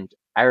 And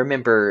I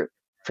remember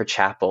for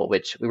chapel,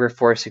 which we were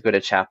forced to go to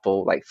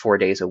chapel like 4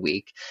 days a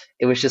week,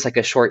 it was just like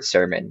a short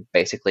sermon,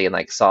 basically, and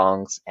like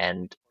songs.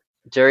 And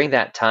during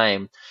that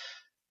time,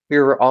 we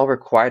were all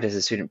required as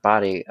a student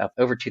body of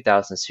over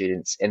 2,000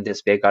 students in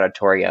this big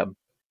auditorium,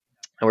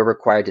 and we're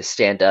required to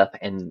stand up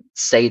and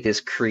say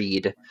this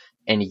creed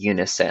in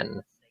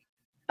unison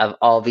of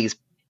all these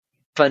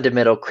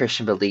fundamental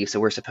Christian beliefs that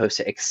we're supposed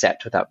to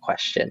accept without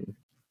question,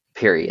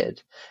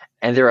 period.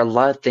 And there are a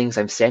lot of things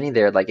I'm standing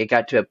there, like it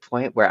got to a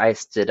point where I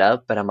stood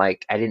up, but I'm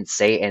like, I didn't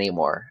say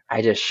anymore.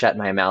 I just shut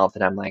my mouth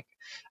and I'm like,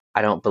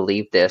 I don't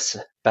believe this,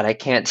 but I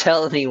can't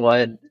tell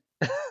anyone.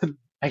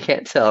 I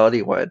can't tell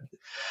anyone.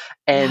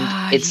 And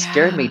Ah, it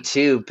scared me yeah.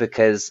 too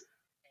because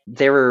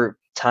there were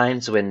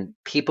times when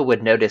people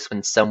would notice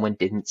when someone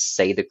didn't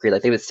say the creed,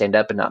 like they would stand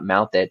up and not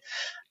mouth it.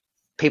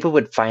 People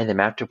would find them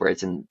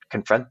afterwards and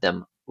confront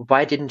them.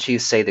 Why didn't you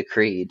say the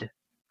creed?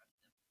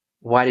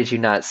 Why did you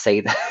not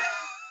say that?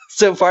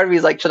 So part of me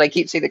is like, should I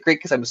keep saying the creed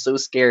because I'm so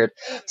scared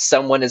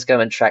someone is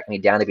going to track me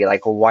down and be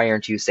like, well, why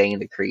aren't you saying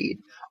the creed?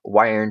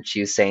 Why aren't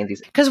you saying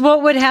these? Because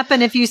what would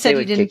happen if you They said you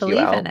would didn't kick you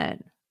believe in out.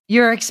 it?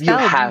 You're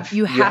expelled.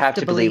 You You have have to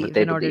to believe what believe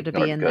they in order believe to in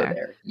be order to in go there.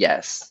 there.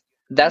 Yes.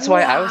 That's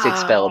why I was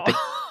expelled.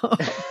 Wow.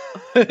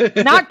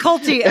 Not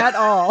culty at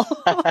all.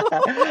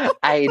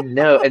 I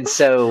know. And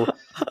so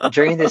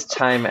during this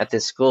time at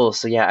this school,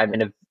 so yeah, I'm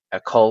in a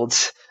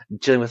cult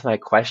dealing with my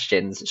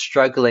questions,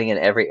 struggling in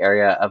every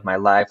area of my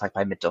life, like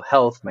my mental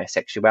health, my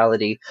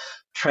sexuality,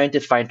 trying to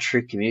find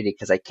true community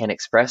because I can't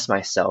express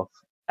myself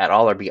at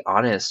all or be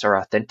honest or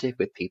authentic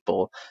with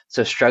people.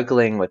 So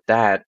struggling with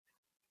that,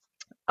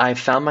 I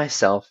found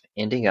myself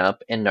ending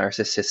up in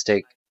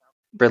narcissistic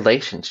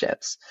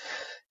relationships.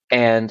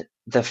 And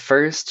the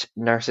first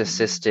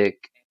narcissistic,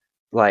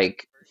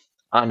 like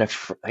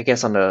I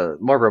guess on a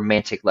more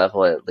romantic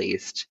level at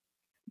least,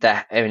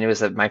 that I mean it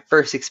was my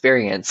first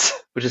experience,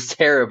 which is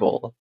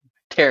terrible,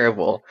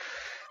 terrible.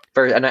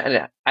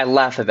 And I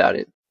laugh about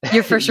it.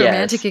 Your first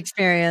romantic Yes.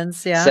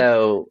 experience, yeah.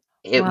 So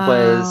it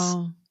was,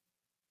 Wow.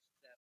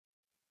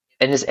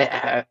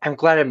 and I'm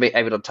glad I'm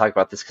able to talk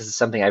about this because it's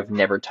something I've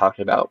never talked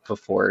about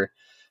before.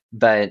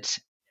 But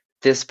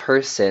this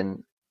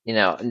person,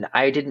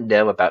 I didn't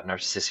know about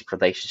narcissistic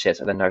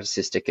relationships or the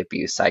narcissistic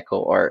abuse cycle,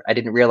 or I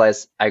didn't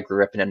realize I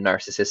grew up in a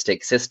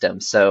narcissistic system.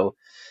 So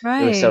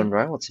it was so Right.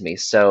 normal to me.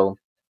 So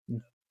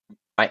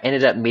I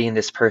ended up meeting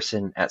this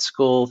person at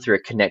school through a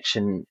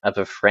connection of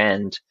a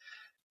friend.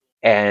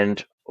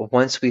 And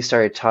once we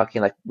started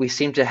talking, like we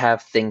seemed to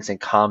have things in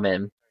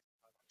common.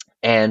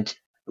 And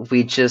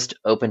we just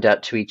opened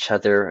up to each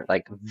other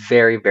like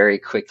very, very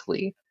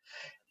quickly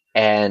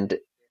and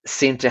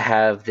seemed to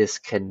have this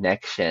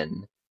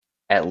connection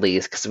at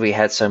least because we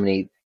had so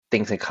many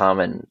things in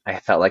common, I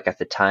felt like at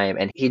the time.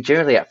 And he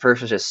generally at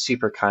first was just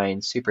super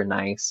kind, super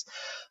nice,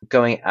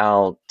 going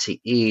out to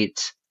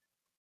eat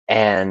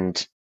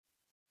and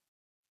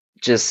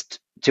just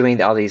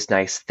doing all these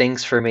nice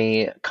things for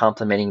me,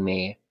 complimenting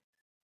me.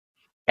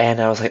 And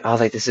I was like, oh,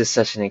 like this is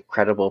such an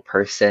incredible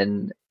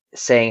person,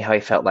 saying how he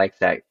felt like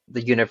that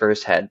the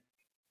universe had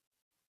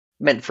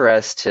meant for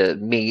us to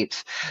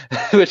meet,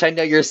 which I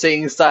know you're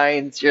seeing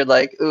signs. You're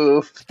like,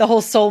 oof. The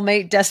whole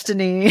soulmate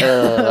destiny,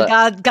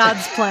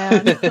 God's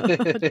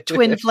plan,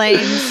 twin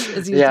flames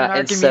is used Yeah, in our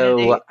and so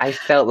community. I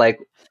felt like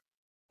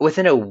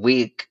within a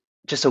week,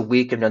 just a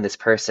week of knowing this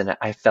person,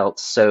 I felt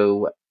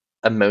so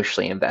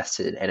emotionally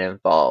invested and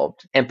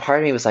involved. And part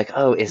of me was like,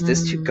 oh, is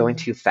this going Mm.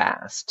 too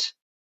fast?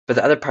 But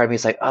the other part of me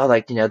is like, oh,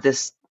 like,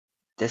 this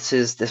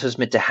was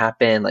meant to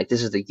happen. Like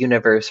this is the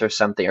universe or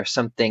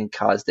something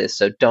caused this.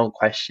 So don't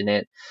question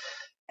it.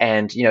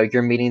 And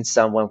you're meeting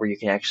someone where you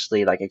can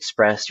actually like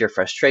express your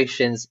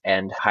frustrations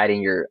and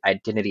hiding your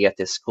identity at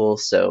this school.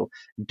 So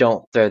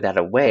don't throw that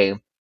away.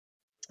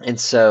 And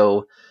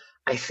so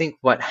I think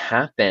what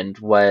happened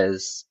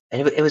was,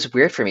 and it was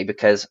weird for me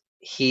because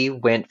he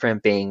went from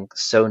being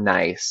so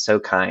nice, so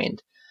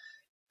kind,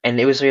 and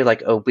it was really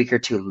like a week or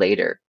two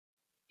later,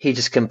 he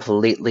just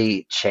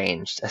completely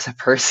changed as a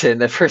person.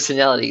 The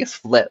personality is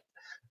flipped.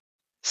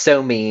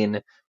 So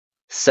mean,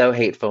 so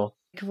hateful.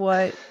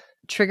 What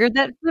triggered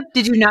that flip?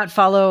 Did you not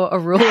follow a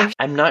rule or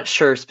I'm not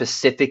sure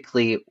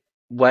specifically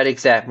what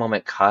exact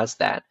moment caused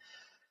that,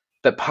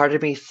 but part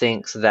of me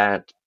thinks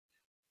that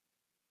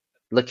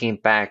looking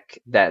back,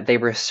 that they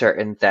were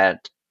certain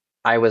that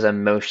I was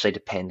emotionally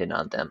dependent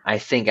on them. I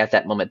think at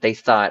that moment they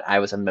thought I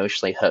was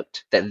emotionally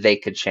hooked, that they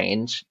could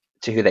change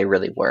to who they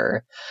really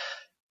were.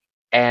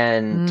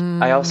 And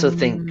I also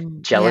think Yeah.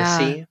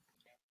 jealousy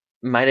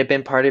might have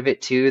been part of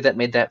it too that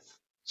made that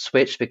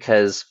switch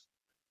because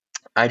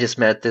I just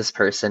met this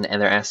person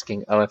and they're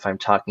asking, oh, if I'm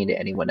talking to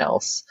anyone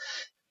else.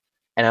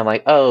 And I'm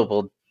like, oh,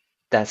 well,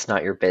 that's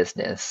not your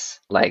business.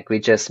 Like, we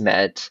just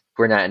met.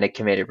 We're not in a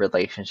committed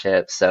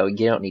relationship, so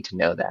you don't need to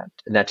know that.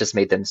 And that just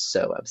made them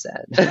so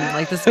upset.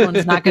 Like this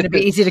one's not going to be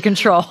easy to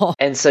control.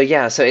 And so,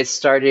 yeah, so it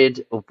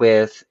started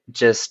with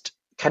just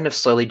kind of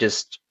slowly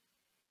just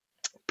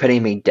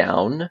putting me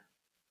down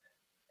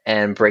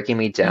and breaking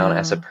me down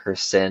as a Oh,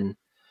 person.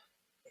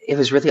 It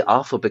was really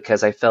awful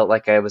because I felt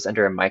like I was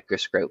under a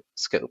microscope.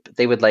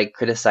 They would like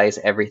criticize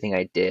everything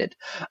I did.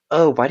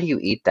 Oh, why do you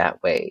eat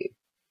that way?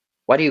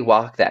 Why do you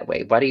walk that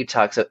way? Why do you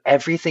talk? So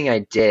everything I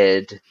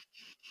did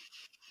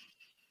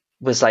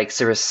was like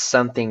there was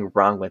something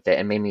wrong with it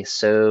and made me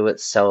so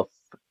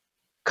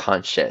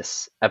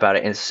self-conscious about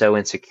it and so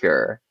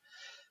insecure.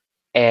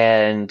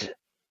 And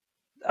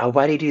oh,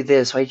 why do you do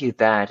this? Why do you do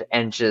that?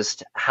 And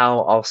just how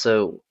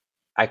also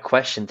I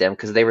questioned them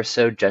because they were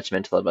so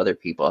judgmental of other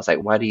people. I was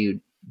like, why do you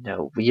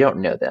know? You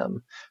don't know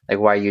them. Like,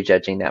 why are you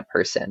judging that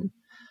person?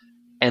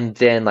 And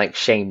then like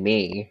shame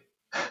me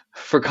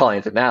for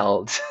calling them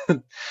out.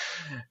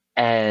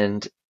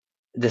 And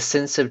the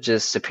sense of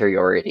just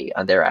superiority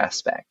on their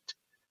aspect.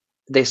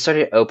 They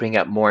started opening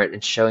up more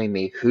and showing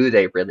me who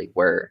they really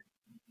were.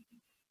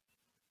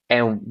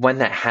 And when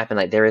that happened,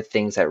 like there were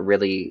things that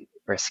really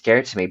were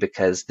scary to me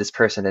because this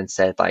person then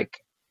said,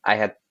 like, I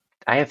have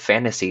I have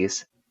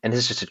fantasies, and this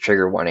is just a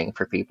trigger warning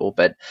for people,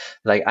 but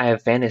like I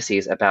have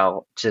fantasies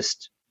about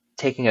just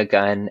taking a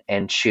gun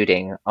and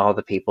shooting all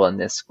the people in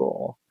this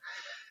school.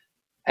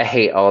 I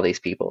hate all these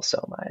people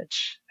so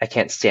much. I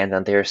can't stand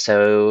them. They're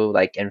so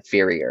like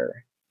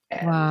inferior.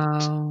 And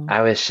wow.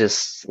 I was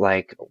just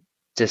like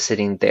just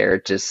sitting there,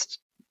 just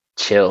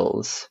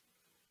chills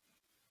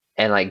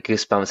and like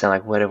goosebumps and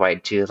like what do I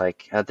do?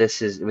 Like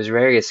this is it was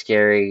very a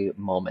scary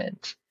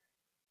moment.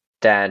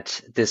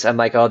 that I'm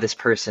like, oh, this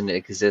person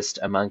exists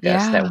among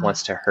us that Yeah.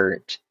 wants to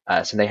hurt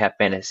us, and they have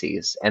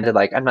fantasies. And they're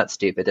like, I'm not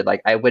stupid. They're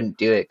like, I wouldn't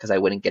do it because I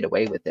wouldn't get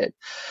away with it.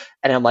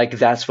 And I'm like,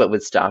 that's what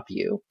would stop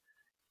you.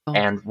 Oh.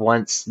 And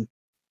once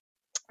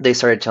they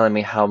started telling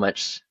me how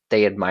much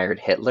they admired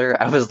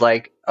Hitler, I was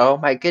like, oh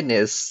my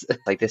goodness,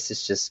 like this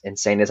is just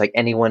insane. It's like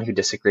anyone who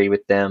disagreed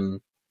with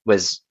them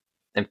was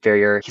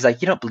inferior. He's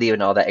like, you don't believe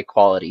in all that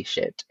equality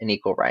shit and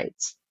equal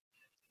rights.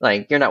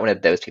 Like, you're not one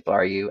of those people,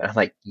 are you? And I'm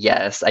like,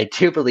 yes, I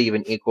do believe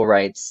in equal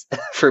rights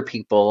for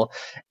people.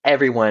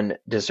 Everyone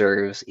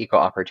deserves equal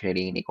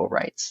opportunity and equal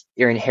rights.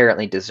 You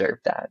inherently deserve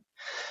that.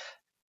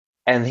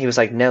 And he was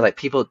like, no, like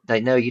people,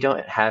 like, no, you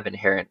don't have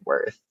inherent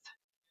worth.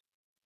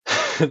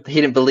 He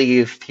didn't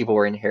believe people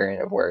were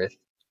inherent of worth.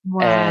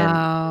 And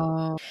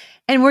Wow.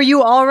 And were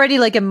you already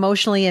like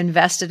emotionally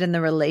invested in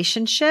the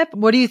relationship?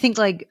 What do you think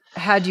like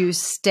had you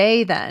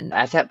stay then?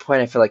 at that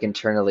point, I feel like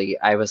internally,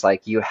 I was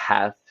like, you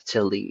have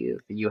to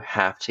leave. You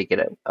have to get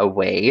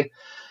away.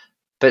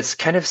 But it's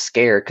kind of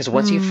scared because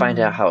once you find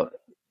out Mm. how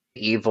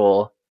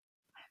evil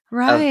of,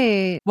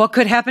 Right. What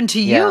could happen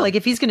to you? yeah, Like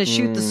if he's going to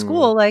shoot the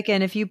school, like,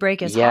 and if you break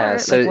his yeah. heart,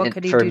 like So what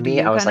could he for do to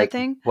me, I you was kind of like,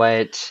 thing?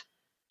 what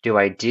do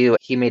I do?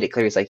 He made it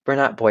clear. He's like, we're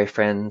not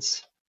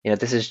boyfriends.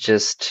 This is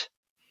just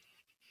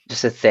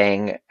a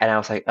thing. And I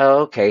was like, oh,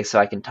 okay, so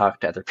I can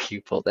talk to other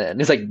people then.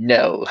 He's like,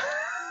 no.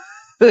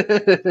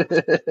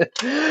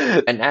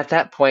 And at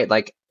that point,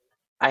 like,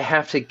 I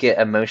have to get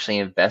emotionally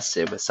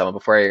invested with someone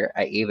before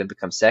I even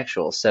become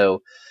sexual.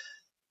 So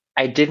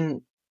I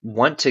didn't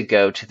want to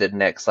go to the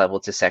next level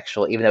to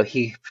sexual, even though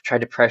he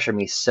tried to pressure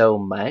me so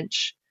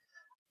much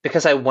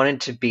because I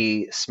wanted to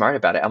be smart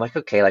about it. I'm like,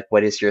 okay, like,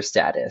 what is your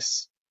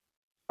status?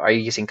 Are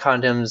you using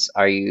condoms?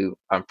 Are you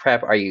on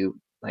PrEP? Are you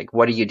like,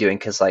 what are you doing?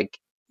 Because like,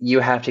 you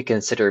have to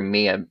consider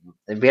me, and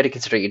we had to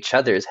consider each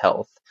other's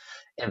health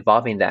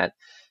involving that.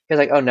 He's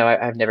like, oh no,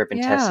 I've never been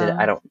tested.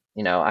 I Yeah.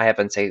 don't, I have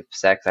unsafe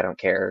sex. I don't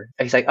care.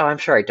 He's like, oh, I'm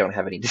sure I don't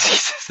have any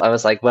diseases. I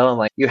was like, well, I'm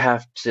like, you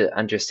have to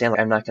understand, like,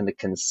 I'm not going to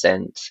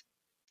consent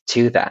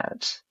to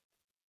that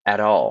at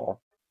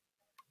all.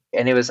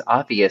 And it was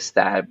obvious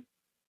that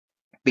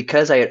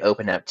because I had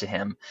opened up to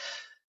him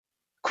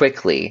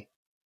quickly,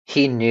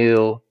 he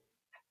knew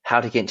how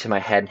to get into my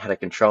head and how to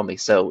control me.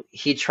 So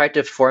he tried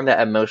to form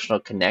that emotional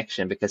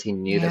connection because he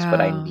knew that's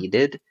what I Yeah.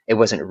 needed. It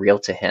wasn't real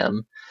to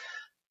him,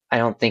 I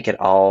don't think at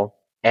all.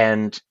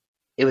 And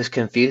it was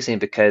confusing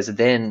because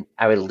then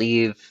I would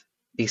leave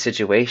these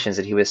situations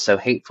that he was so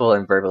hateful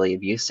and verbally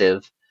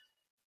abusive.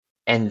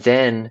 And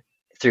then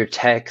through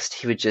text,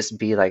 he would just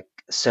be like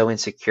so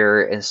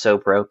insecure and so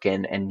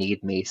broken and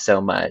need me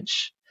so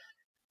much.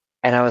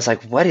 And I was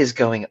like, what is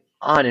going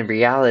on? In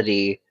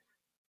reality,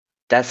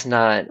 that's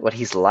not what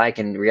he's like.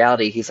 In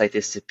reality, he's like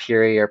this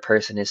superior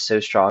person, is so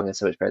strong and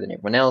so much better than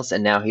everyone else.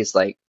 And now he's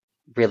like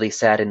really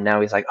sad. And now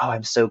he's like, oh,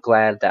 I'm so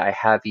glad that I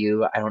have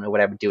you. I don't know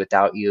what I would do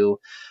without you.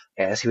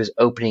 As he was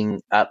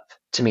opening up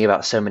to me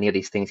about so many of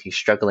these things he's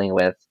struggling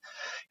with,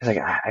 he's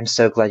like, I'm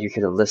so glad you're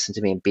here to listen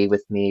to me and be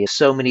with me.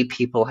 So many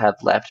people have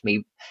left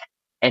me.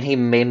 And he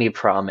made me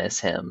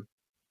promise him.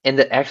 And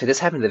actually, this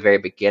happened at the very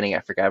beginning. I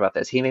forgot about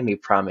this. He made me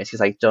promise. He's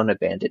like, don't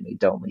abandon me.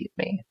 Don't leave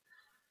me.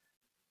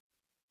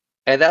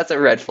 And that's a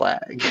red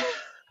flag.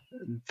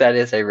 That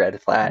is a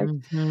red flag.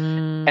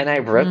 And I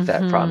Mhm. broke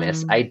that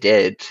promise. I Mhm.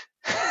 did.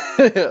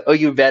 Oh,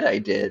 you bet I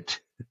did.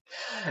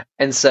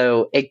 And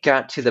so it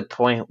got to the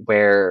point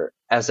where,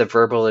 as the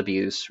verbal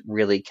abuse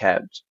really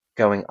kept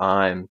going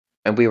on,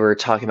 and we were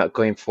talking about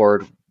going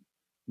forward,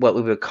 what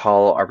we would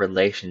call our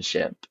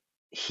relationship,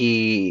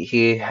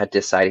 he had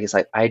decided, he's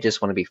like, I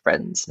just want to be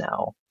friends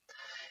now.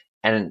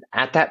 And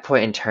at that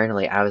point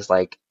internally, I was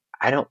like,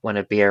 I don't want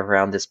to be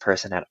around this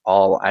person at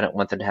all. I don't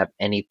want them to have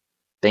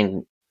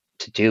anything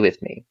to do with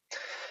me.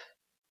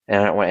 And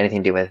I don't want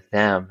anything to do with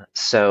them.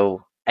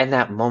 So in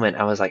that moment,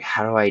 I was like,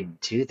 how do I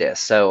do this?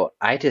 So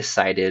I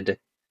decided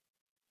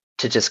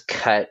to just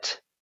cut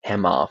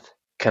him off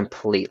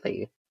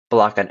completely,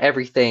 block on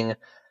everything,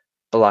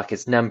 block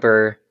his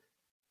number.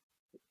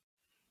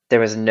 There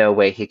was no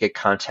way he could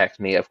contact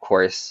me, of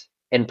course,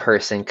 in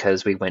person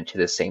because we went to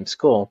the same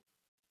school.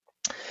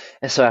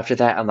 And so after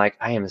that, I'm like,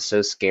 I am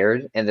so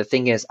scared. And the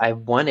thing is, I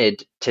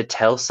wanted to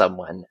tell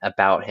someone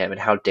about him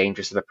and how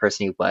dangerous of a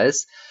person he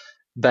was,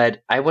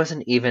 but I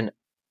wasn't even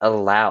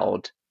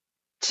allowed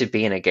to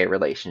be in a gay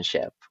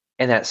relationship.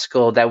 In that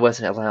school, that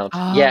wasn't allowed.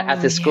 Yeah, at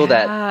Oh, the school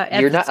that yeah,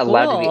 at you're the not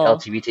allowed to be school.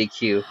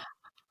 LGBTQ.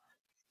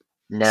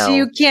 So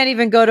you No, can't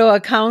even go to a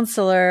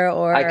counselor I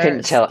or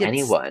couldn't tell get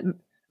anyone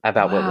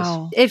about what was.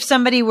 wow. If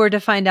somebody were to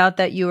find out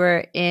that you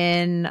were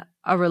in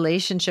a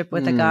relationship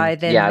with a guy, Yeah,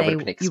 then I would have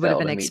been you would have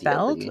expelled been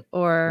expelled immediately.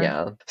 or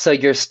Yeah. So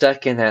you're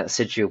stuck in that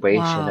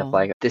situation of wow.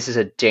 like, this is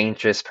a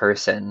dangerous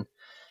person,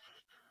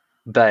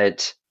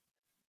 but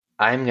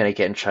I'm gonna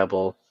get in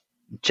trouble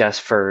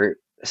just for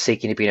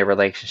seeking to be in a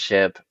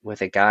relationship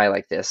with a guy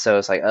like this. So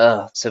it's like,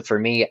 ugh. So for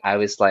me, I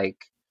was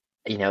like,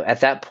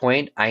 at that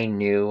point, I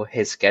knew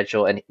his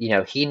schedule, and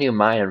he knew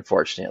mine.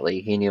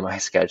 Unfortunately, he knew my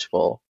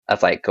schedule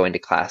of like going to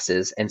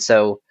classes, and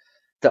so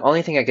the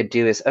only thing I could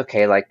do is,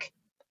 okay, like,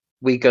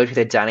 we go to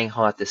the dining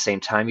hall at the same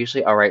time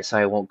usually. All right, so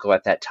I won't go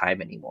at that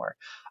time anymore.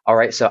 All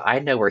right, so I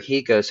know where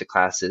he goes to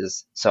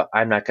classes, so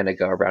I'm not going to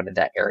go around in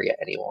that area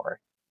anymore.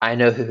 I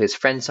know who his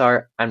friends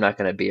are. I'm not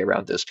going to be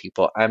around those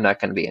people. I'm not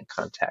going to be in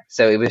contact.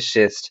 So it was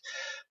just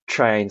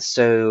trying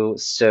so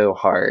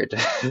hard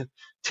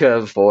to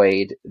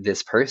avoid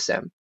this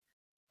person.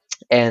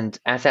 And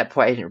at that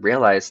point, I didn't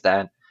realize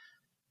that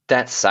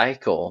that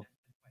cycle,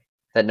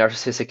 that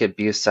narcissistic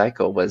abuse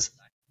cycle, was,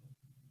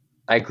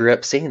 I grew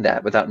up seeing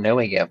that without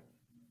knowing it,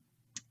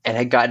 and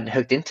had gotten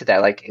hooked into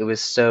that. Like, it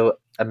was so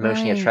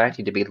emotionally Right.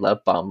 attracting to be love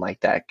bombed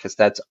like that, because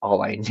that's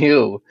all I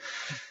knew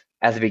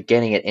at the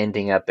beginning and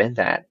ending up in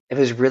that. It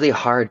was really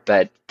hard,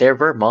 but there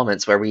were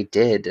moments where we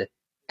did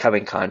come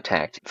in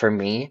contact. For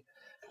me,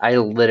 I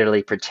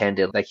literally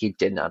pretended like he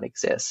did not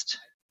exist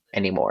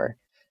anymore.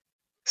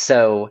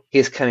 So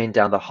he's coming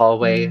down the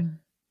hallway. Mm.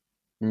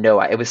 No,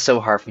 it was so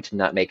hard for me to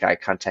not make eye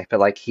contact, but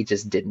like he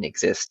just didn't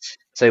exist.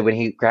 So when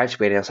he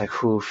graduated, I was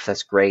like, "Oof,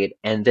 that's great."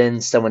 And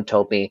then someone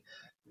told me,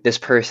 "This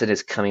person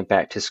is coming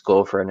back to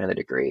school for another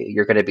degree.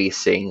 You're going to be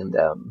seeing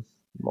them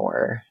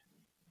more."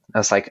 I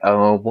was like,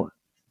 "Oh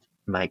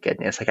my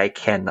goodness, like I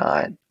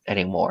cannot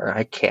anymore.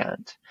 I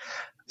can't."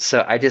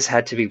 So I just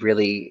had to be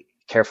really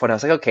careful. And I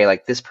was like, okay,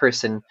 like this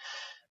person,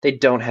 they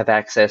don't have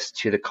access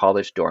to the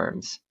college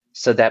dorms.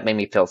 So that made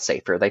me feel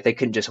safer. Like they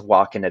couldn't just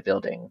walk in a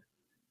building.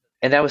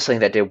 And that was something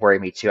that did worry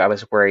me too. I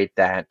was worried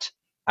that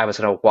I was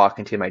going to walk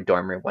into my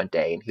dorm room one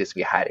day and he was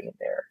going to be hiding in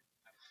there.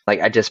 Like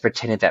I just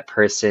pretended that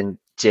person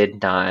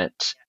did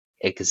not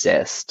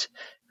exist.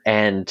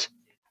 And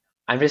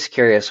I'm just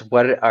curious,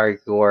 what are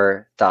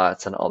your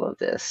thoughts on all of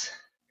this?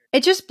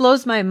 It just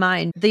blows my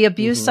mind. The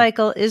abuse Mm-hmm.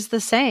 cycle is the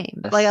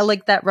same. Like I Yes.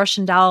 like that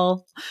Russian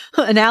doll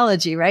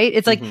analogy, right?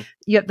 It's like Mm-hmm.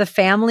 you have the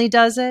family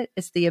does it.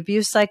 It's the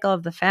abuse cycle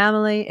of the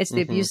family. It's the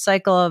Mm-hmm. abuse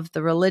cycle of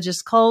the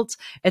religious cult.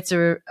 It's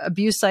a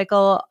abuse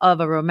cycle of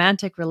a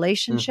romantic Mm-hmm.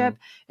 relationship.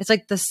 It's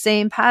like the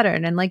same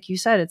pattern. And like you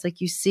said, it's like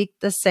you seek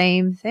the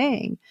same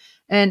thing.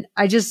 And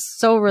I just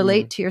so Mm-hmm.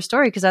 relate to your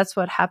story because that's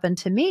what happened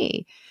to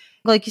me.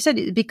 Like you said,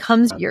 it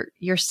becomes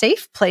your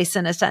safe place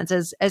in a sense,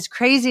 as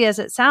crazy as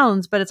it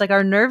sounds, but it's like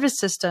our nervous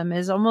system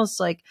is almost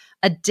like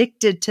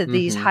addicted to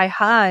these Mm-hmm. high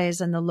highs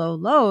and the low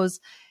lows.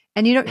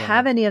 And you don't Yeah.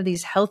 have any of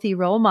these healthy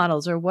role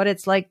models or what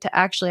it's like to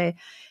actually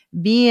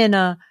be in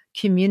a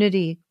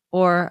community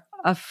or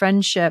a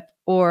friendship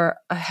or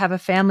have a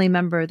family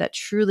member that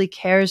truly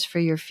cares for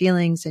your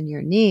feelings and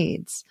your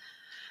needs.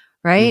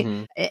 Right.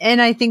 Mm-hmm.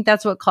 And I think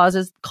that's what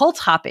causes cult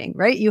hopping,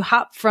 right? You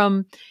hop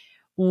from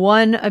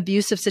one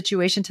abusive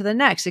situation to the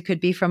next. It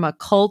could be from a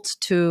cult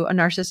to a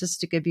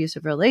narcissistic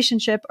abusive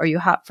relationship, or you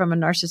hop from a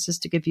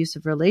narcissistic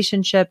abusive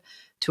relationship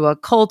to a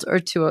cult or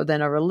to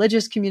then a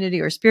religious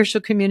community or spiritual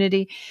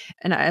community.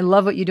 And I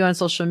love what you do on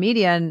social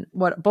media. And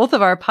what both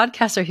of our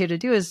podcasts are here to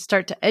do is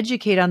start to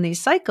educate on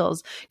these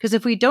cycles. Because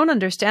if we don't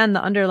understand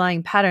the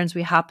underlying patterns,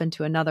 we hop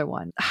into another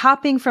one.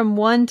 Hopping from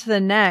one to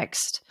the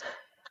next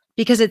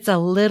because it's a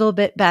little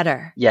bit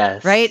better.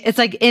 Right. Yes. It's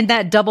like in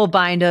that double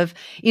bind of,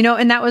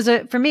 and that was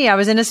for me, I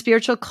was in a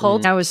spiritual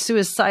cult. Mm. I was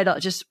suicidal,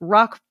 just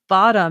rock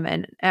bottom.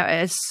 And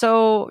it's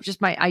so just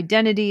my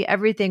identity,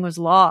 everything was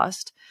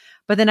lost.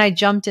 But then I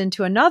jumped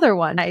into another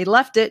one. I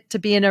left it to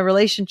be in a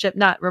relationship,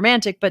 not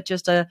romantic, but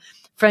just a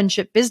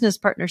friendship business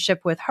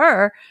partnership with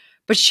her.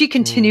 But she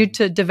continued Mm.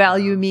 to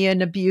devalue Wow. me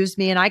and abuse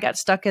me. And I got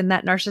stuck in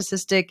that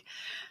narcissistic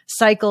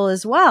cycle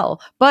as well.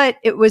 But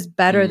it was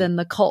better Mm. than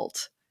the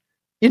cult.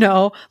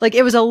 Like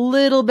it was a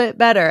little bit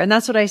better. And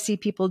that's what I see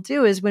people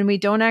do is when we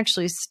don't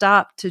actually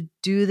stop to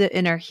do the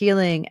inner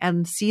healing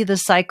and see the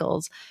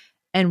cycles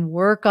and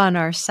work on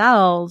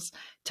ourselves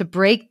to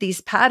break these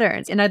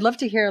patterns. And I'd love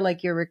to hear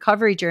like your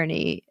recovery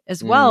journey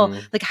as well.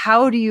 Mm. Like,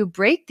 how do you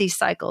break these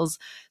cycles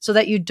so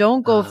that you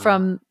don't go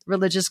from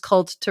religious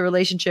cult to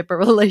relationship or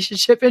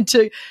relationship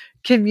into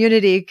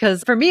community?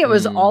 Because for me, it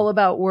was Mm. all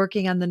about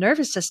working on the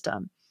nervous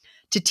system.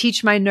 To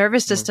teach my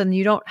nervous Mm. system,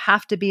 you don't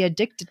have to be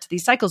addicted to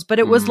these cycles. But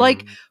it was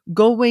like Mm.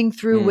 going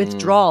through Mm.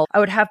 withdrawal. I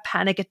would have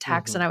panic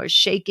attacks Mm-hmm. and I was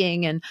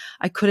shaking and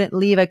I couldn't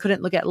leave. I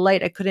couldn't look at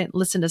light. I couldn't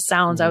listen to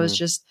sounds. I was Mm.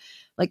 just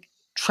like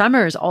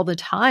tremors all the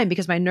time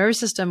because my nervous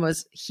system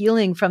was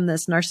healing from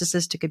this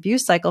narcissistic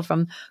abuse cycle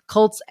from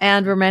cults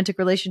and romantic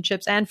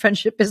relationships and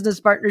friendship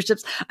business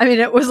partnerships. I mean,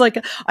 it was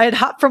like I had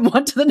hopped from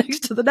one to the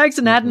next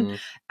and hadn't Mm-hmm.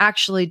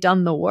 actually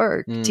done the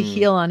work to Mm.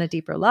 heal on a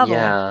deeper level.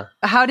 Yeah.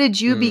 How did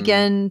you Mm.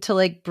 begin to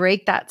like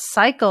break that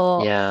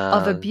cycle of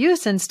Yeah.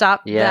 abuse and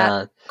stop that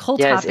Yeah. cult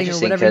Yeah, it's hopping or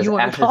interesting whatever because you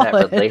want to after call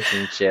that it?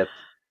 relationship,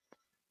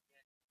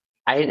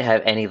 I didn't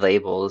have any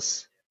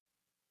labels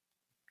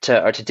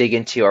to dig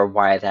into or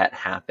why that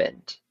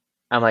happened.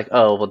 I'm like,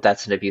 oh, well,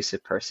 that's an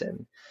abusive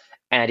person.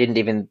 And I didn't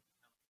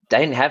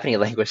have any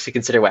language to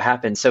consider what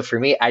happened. So for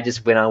me, I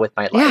just went on with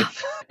my Yeah.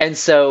 life. And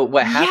so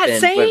what Yeah,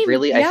 happened, what same.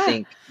 really, I Yeah.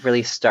 think,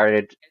 really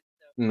started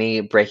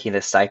me breaking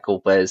the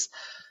cycle was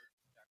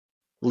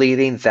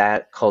leaving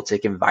that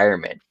cultic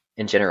environment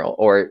in general,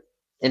 or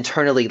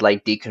internally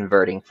like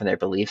deconverting from their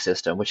belief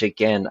system, which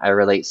again, I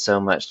relate so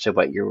much to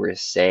what you were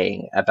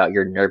saying about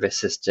your nervous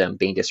system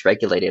being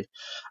dysregulated.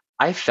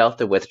 I felt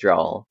the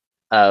withdrawal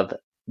of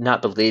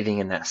not believing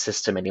in that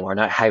system anymore,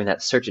 not having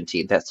that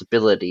certainty, that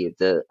stability,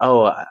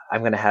 I'm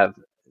going to have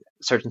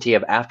certainty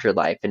of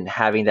afterlife and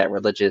having that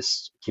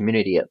religious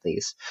community at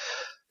least.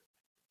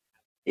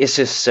 It's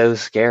just so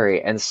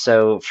scary. And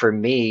so for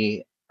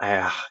me,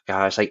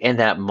 gosh, like in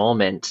that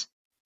moment,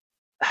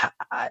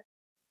 I,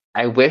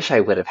 I wish I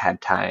would have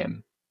had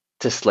time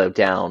to slow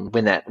down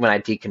when I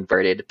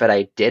deconverted, but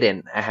I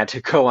didn't. I had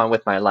to go on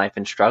with my life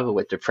and struggle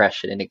with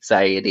depression and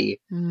anxiety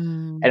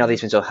and all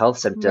these mental health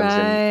symptoms.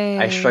 And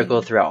I Right.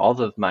 struggled throughout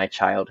all of my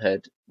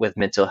childhood with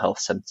mental health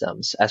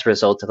symptoms as a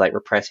result of like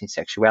repressing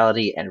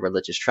sexuality and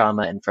religious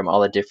trauma and from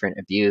all the different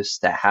abuse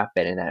that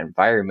happened in that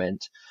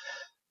environment.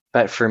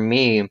 But for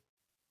me,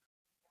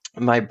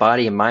 my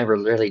body and mind were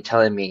literally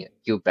telling me,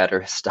 you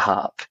better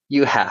stop.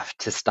 You have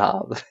to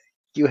stop.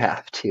 You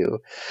have to.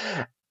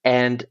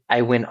 And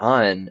I went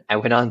on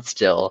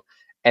still.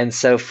 And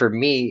so for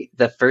me,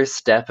 the first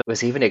step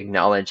was even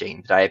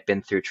acknowledging that I had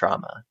been through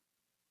trauma.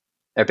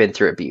 I've been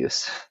through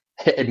abuse,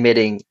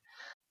 admitting.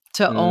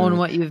 To own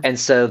what you've, And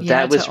so yeah,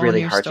 that to was own really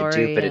your hard to do,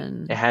 story. but it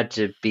And had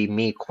to be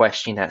me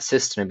questioning that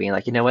system and being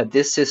like, you know what,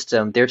 this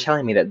system, they're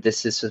telling me that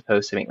this is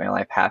supposed to make my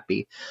life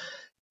happy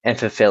and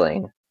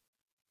fulfilling,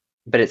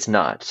 but it's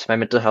not. My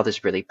mental health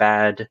is really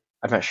bad.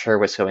 I'm not sure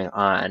what's going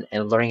on.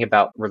 And learning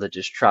about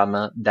religious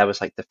trauma, that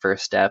was like the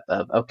first step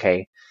of,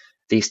 okay,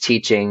 these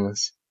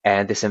teachings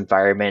and this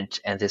environment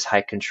and this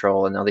high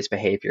control and all these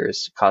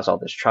behaviors cause all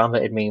this trauma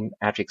in me.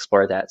 I have to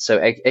explore that. So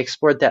I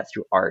explored that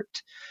through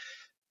art,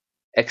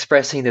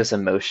 expressing those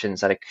emotions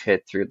that I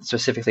could through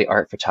specifically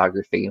art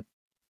photography.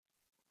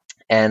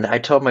 And I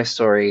told my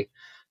story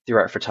through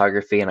art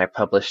photography and I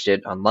published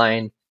it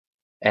online.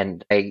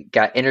 And I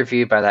got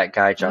interviewed by that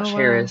guy, oh, Josh wow.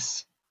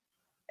 Harris.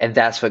 And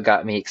that's what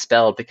got me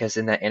expelled because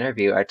in that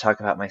interview, I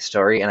talk about my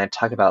story and I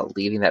talk about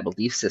leaving that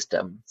belief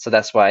system. So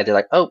that's why they're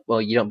like, oh,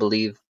 well, you don't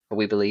believe what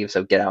we believe,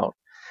 so get out.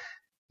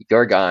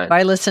 You're gone.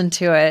 I listened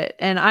to it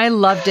and I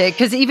loved it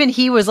because even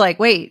he was like,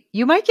 wait,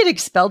 you might get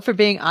expelled for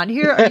being on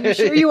here. Are you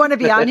sure you want to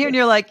be on here? And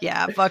you're like,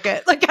 yeah, fuck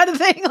it. Like kind of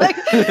thing. Like,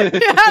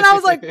 yeah. And I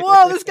was like,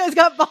 whoa, this guy's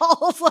got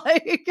balls.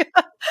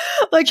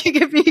 Like he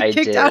could be I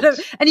kicked out did. of,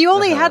 and you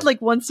only had Uh-huh.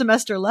 like one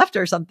semester left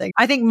or something.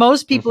 I think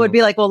most people would Mm-hmm.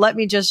 be like, well, let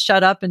me just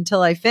shut up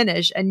until I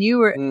finish. And you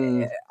were,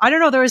 Mm, I don't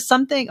know, there was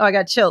something, oh, I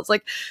got chills.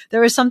 Like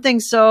there was something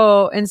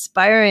so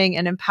inspiring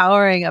and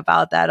empowering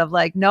about that of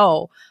like,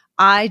 no,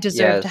 I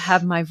deserve to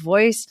have yes. my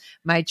voice,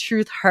 my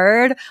truth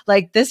heard.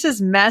 Like this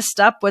is messed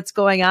up what's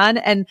going on.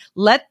 And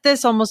let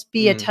this almost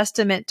be a Mm,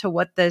 testament to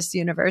what this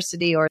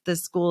university or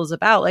this school is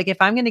about. Like if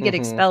I'm going to get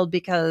mm-hmm. expelled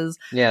because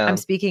I'm Yeah.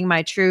 speaking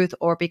my truth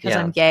or because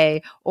I'm Yeah.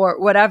 gay or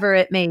whatever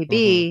it may Mm-hmm.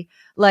 be,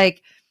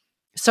 like,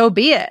 so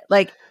be it.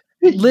 Like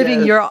living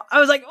Yes. your, I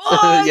was like,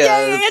 oh yay,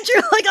 Yes.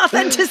 Andrew, like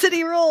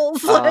authenticity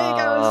rules. Like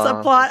I was Oh,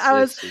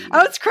 that's so I sweet.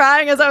 was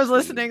crying as So I was sweet.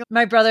 listening.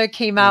 My brother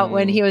came out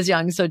when he Mm, was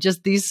young. So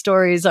just these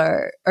stories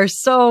are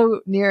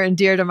so near and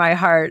dear to my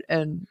heart.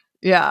 And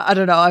yeah, I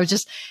don't know. I was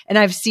just, and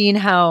I've seen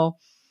how,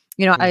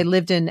 I mm,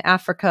 lived in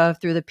Africa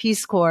through the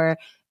Peace Corps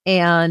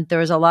and there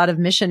was a lot of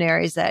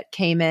missionaries that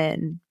came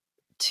in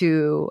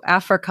to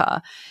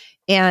Africa.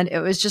 And it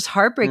was just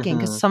heartbreaking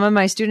because mm-hmm. some of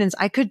my students,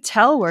 I could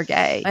tell were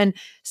gay and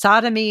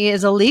sodomy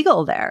is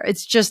illegal there.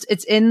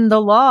 It's in the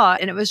law.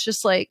 And it was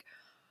just like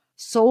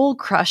soul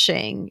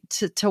crushing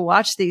to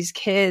watch these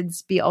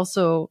kids be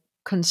also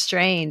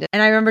constrained.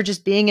 And I remember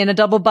just being in a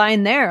double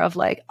bind there of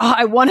like, oh,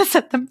 I want to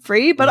set them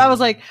free, but I was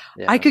like,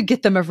 I Yeah. could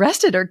get them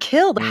arrested or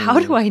killed. How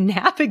do Mm, I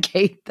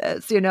navigate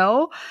this?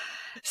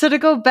 So to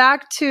go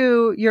back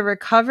to your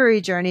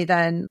recovery journey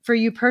then for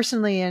you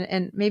personally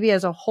and maybe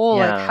as a whole,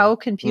 like yeah. how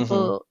can Mm-hmm.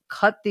 people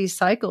cut these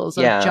cycles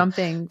of Yeah.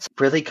 jumping?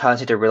 Really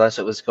caused me to realize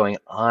what was going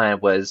on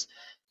was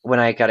when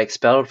I got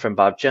expelled from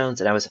Bob Jones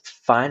and I was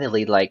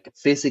finally like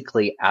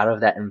physically out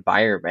of that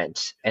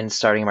environment and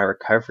starting my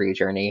recovery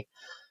journey,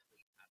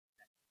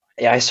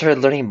 I started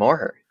learning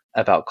more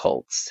about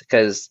cults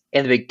because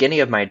in the beginning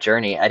of my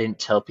journey, I didn't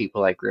tell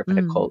people I grew up in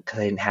a Mm. cult because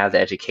I didn't have the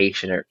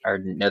education or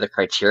know the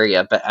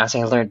criteria. But as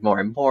I learned more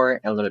and more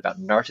and learned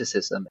about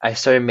narcissism, I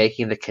started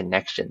making the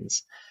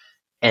connections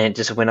and it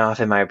just went off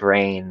in my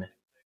brain.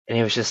 And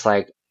it was just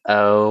like,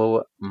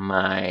 oh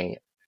my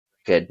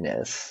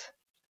goodness.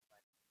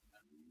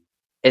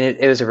 And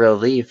it was a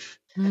relief.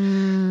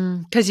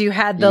 Because you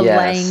had the Yes,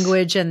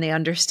 language and the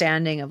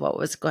understanding of what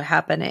was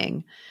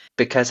happening.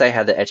 because I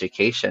had the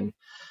education,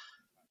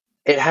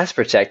 it has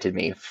protected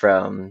me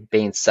from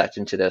being sucked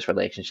into those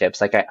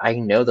relationships. Like I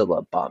know the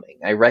love bombing.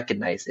 I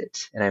recognize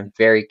it and I'm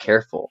very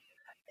careful.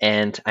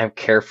 And I'm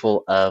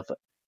careful of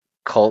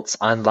cults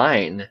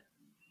online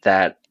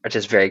that are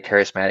just very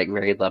charismatic,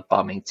 very love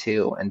bombing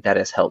too. And that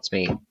has helped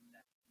me.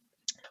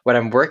 What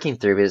I'm working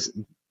through is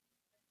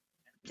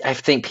I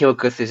think people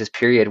go through this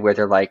period where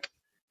they're like,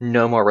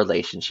 no more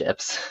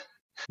relationships.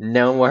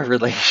 No more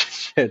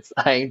relationships.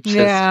 I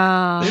just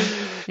Yeah.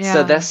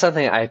 so Yeah. that's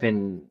something I've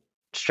been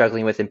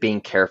struggling with and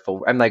being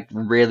careful. I'm like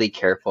really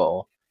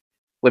careful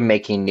when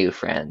making new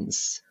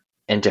friends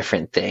and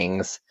different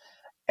things.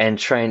 and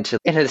trying to,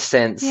 in a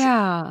sense,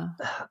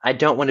 I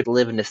don't want to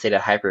live in a state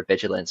of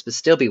hypervigilance, but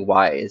still be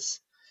wise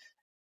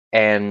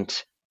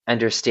and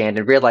understand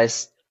and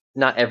realize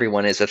not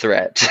everyone is a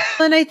threat.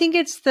 And I think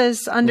it's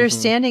this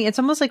understanding. It's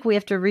almost like we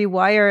have to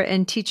rewire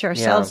and teach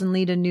ourselves and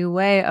lead a new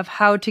way of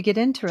how to get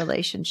into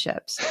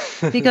relationships.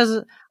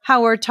 Because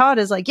how we're taught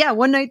is like, yeah,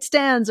 one night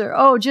stands, or,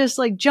 oh, just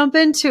like jump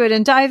into it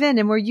and dive in.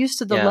 And we're used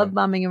to the love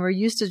bombing, and we're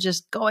used to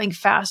just going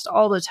fast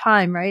all the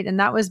time. Right. And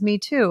that was me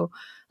too.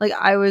 Like,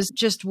 I was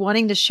just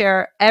wanting to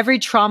share every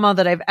trauma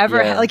that I've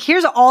ever had. Like,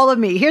 here's all of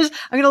me. I'm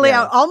going to lay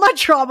out all my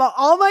trauma,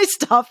 all my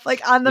stuff,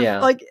 like on the,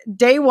 like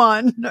day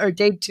one or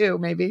day two,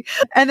 maybe.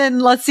 And then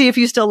let's see if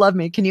you still love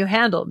me. Can you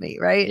handle me?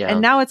 Right. Yeah.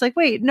 And now it's like,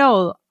 wait,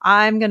 no,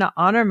 I'm going to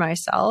honor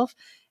myself.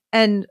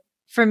 And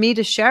for me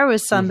to share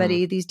with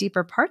somebody these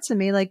deeper parts of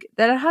me, like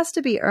that, it has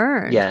to be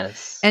earned.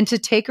 Yes. And to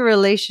take a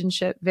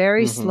relationship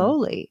very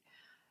slowly,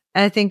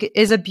 I think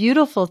is a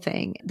beautiful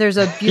thing. There's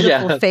a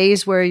beautiful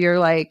phase where you're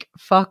like,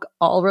 fuck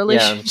all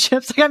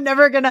relationships. Like, I'm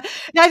never gonna,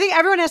 I think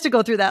everyone has to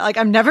go through that. Like,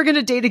 I'm never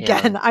gonna date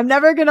again. I'm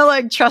never gonna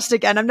like trust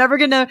again. I'm never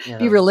gonna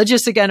be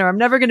religious again, or I'm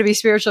never gonna be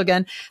spiritual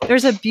again.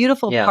 There's a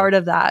beautiful part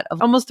of that,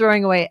 of almost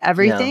throwing away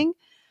everything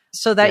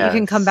so that you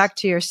can come back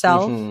to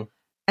yourself.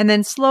 And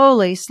then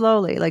slowly,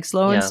 like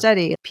slow and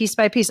steady, piece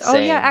by piece. Same. Oh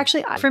yeah,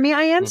 actually, for me,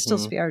 I am still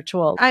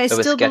spiritual. I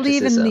still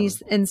believe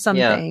in some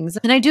things.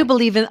 And I do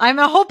believe I'm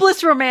a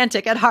hopeless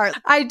romantic at heart.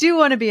 I do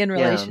want to be in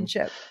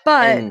relationship,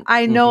 but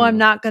I know I'm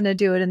not going to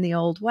do it in the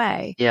old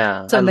way.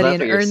 Yeah. Somebody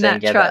and earn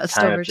that trust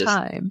over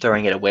time.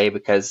 Throwing it away,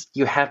 because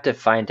you have to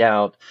find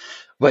out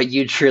what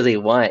you truly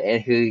want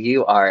and who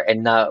you are,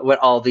 and not what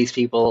all these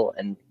people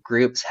and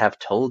groups have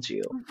told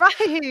you.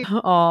 Right.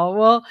 Oh,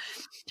 well,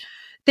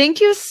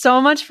 thank you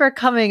so much for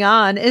coming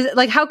on. Is it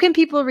like, how can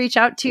people reach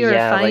out to you or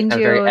find I'm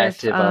you very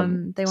active if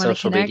on they want to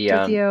social connect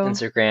media, with you?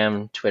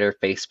 Instagram, Twitter,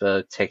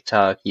 Facebook,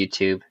 TikTok,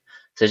 YouTube.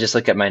 So just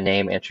look at my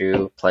name,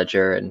 Andrew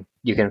Pledger, and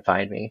you can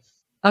find me.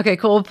 Okay,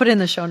 cool. We'll put in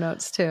the show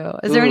notes too.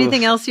 Is there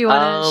anything else you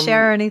want to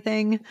share or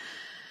anything?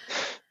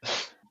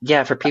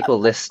 Yeah, for people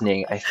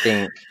listening, I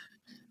think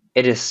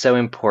it is so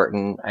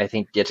important, I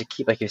think, to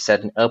keep, like you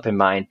said, an open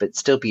mind, but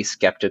still be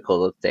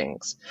skeptical of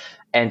things,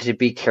 and to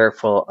be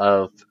careful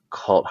of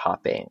cult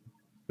hopping,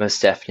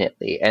 most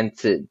definitely, and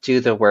to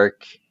do the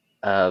work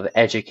of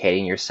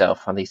educating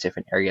yourself on these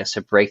different areas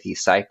to break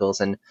these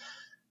cycles, and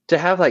to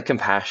have like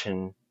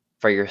compassion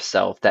for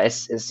yourself. That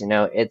is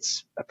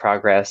it's a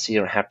progress. You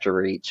don't have to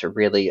reach, or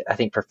really, I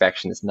think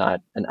perfection is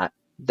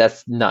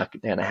that's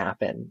not going to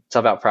happen. It's all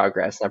about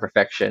progress, not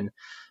perfection.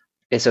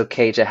 It's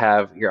okay to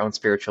have your own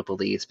spiritual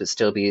beliefs, but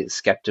still be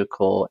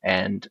skeptical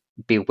and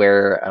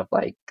beware of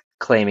like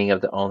claiming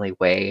of the only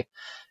way.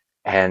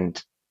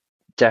 And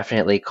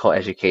definitely cult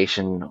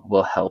education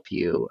will help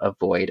you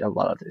avoid a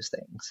lot of those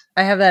things.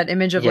 I have that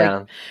image of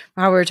like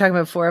how we were talking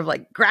about before, of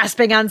like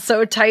grasping on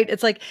so tight.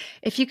 It's like,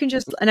 if you can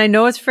just, and I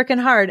know it's freaking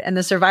hard, and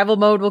the survival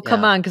mode will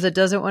come on because it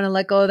doesn't want to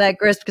let go of that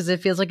grip because it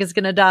feels like it's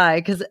going to die,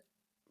 because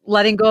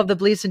letting go of the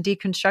beliefs and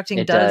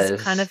deconstructing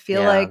does kind of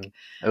feel like,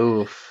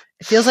 oof.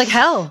 It feels like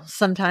hell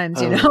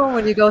sometimes,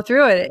 when you go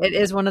through it. It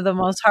is one of the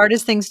most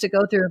hardest things to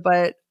go through,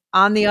 but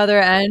on the other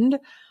end,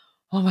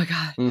 oh my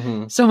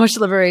God, so much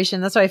liberation.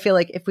 That's why I feel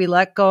like if we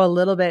let go a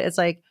little bit, it's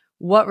like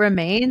what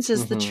remains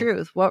is the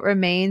truth. What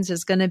remains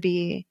is going to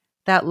be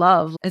that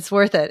love. It's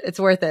worth it. It's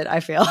worth it, I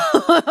feel.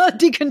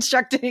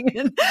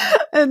 Deconstructing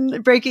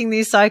and breaking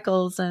these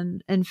cycles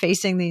and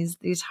facing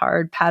these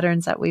hard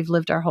patterns that we've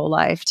lived our whole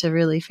life, to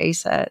really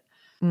face it.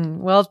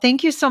 Well,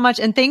 thank you so much.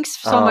 And thanks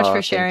so much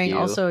for sharing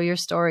also your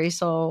story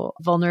so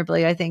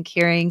vulnerably. I think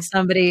hearing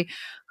somebody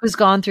who's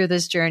gone through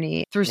this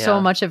journey, through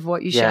so much of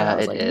what you shared, I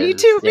was like, me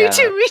too. Thank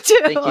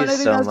you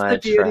so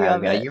much for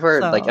having me. You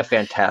were like a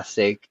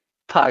fantastic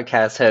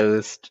podcast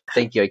host.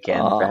 Thank you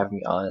again for having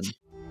me on.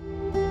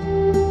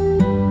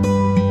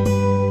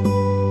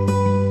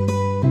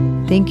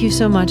 Thank you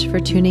so much for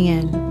tuning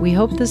in. We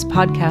hope this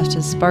podcast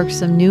has sparked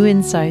some new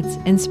insights,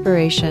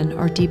 inspiration,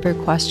 or deeper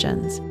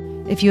questions.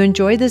 If you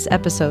enjoyed this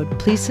episode,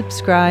 please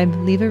subscribe,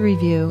 leave a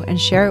review, and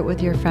share it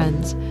with your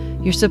friends.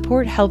 Your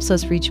support helps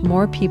us reach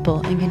more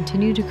people and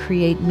continue to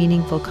create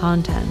meaningful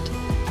content.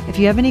 If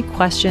you have any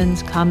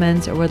questions,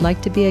 comments, or would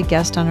like to be a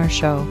guest on our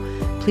show,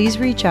 please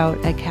reach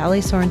out at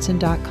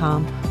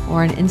CallieSorensen.com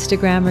or on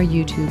Instagram or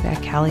YouTube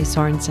at Callie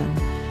Sorensen.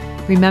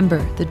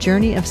 Remember, the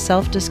journey of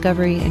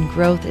self-discovery and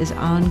growth is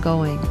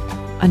ongoing.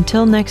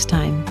 Until next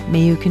time,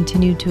 may you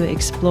continue to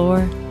explore,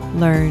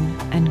 learn,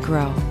 and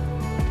grow.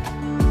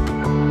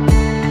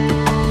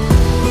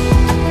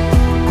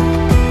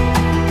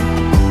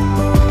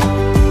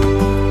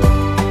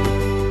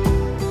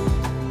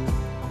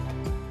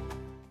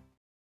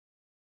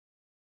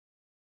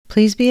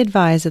 Please be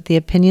advised that the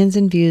opinions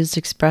and views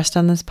expressed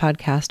on this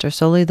podcast are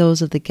solely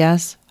those of the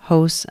guests,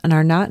 hosts, and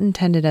are not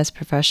intended as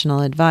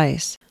professional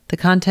advice. The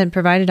content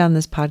provided on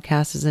this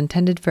podcast is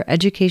intended for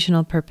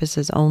educational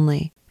purposes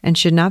only and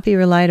should not be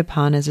relied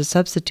upon as a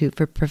substitute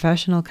for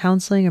professional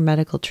counseling or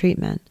medical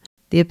treatment.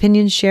 The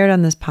opinions shared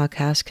on this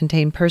podcast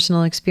contain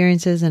personal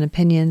experiences and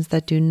opinions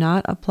that do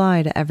not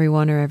apply to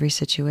everyone or every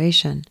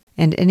situation,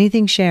 and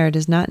anything shared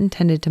is not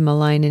intended to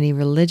malign any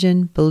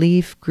religion,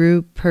 belief,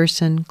 group,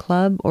 person,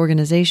 club,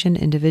 organization,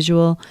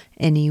 individual,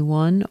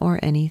 anyone, or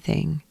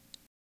anything.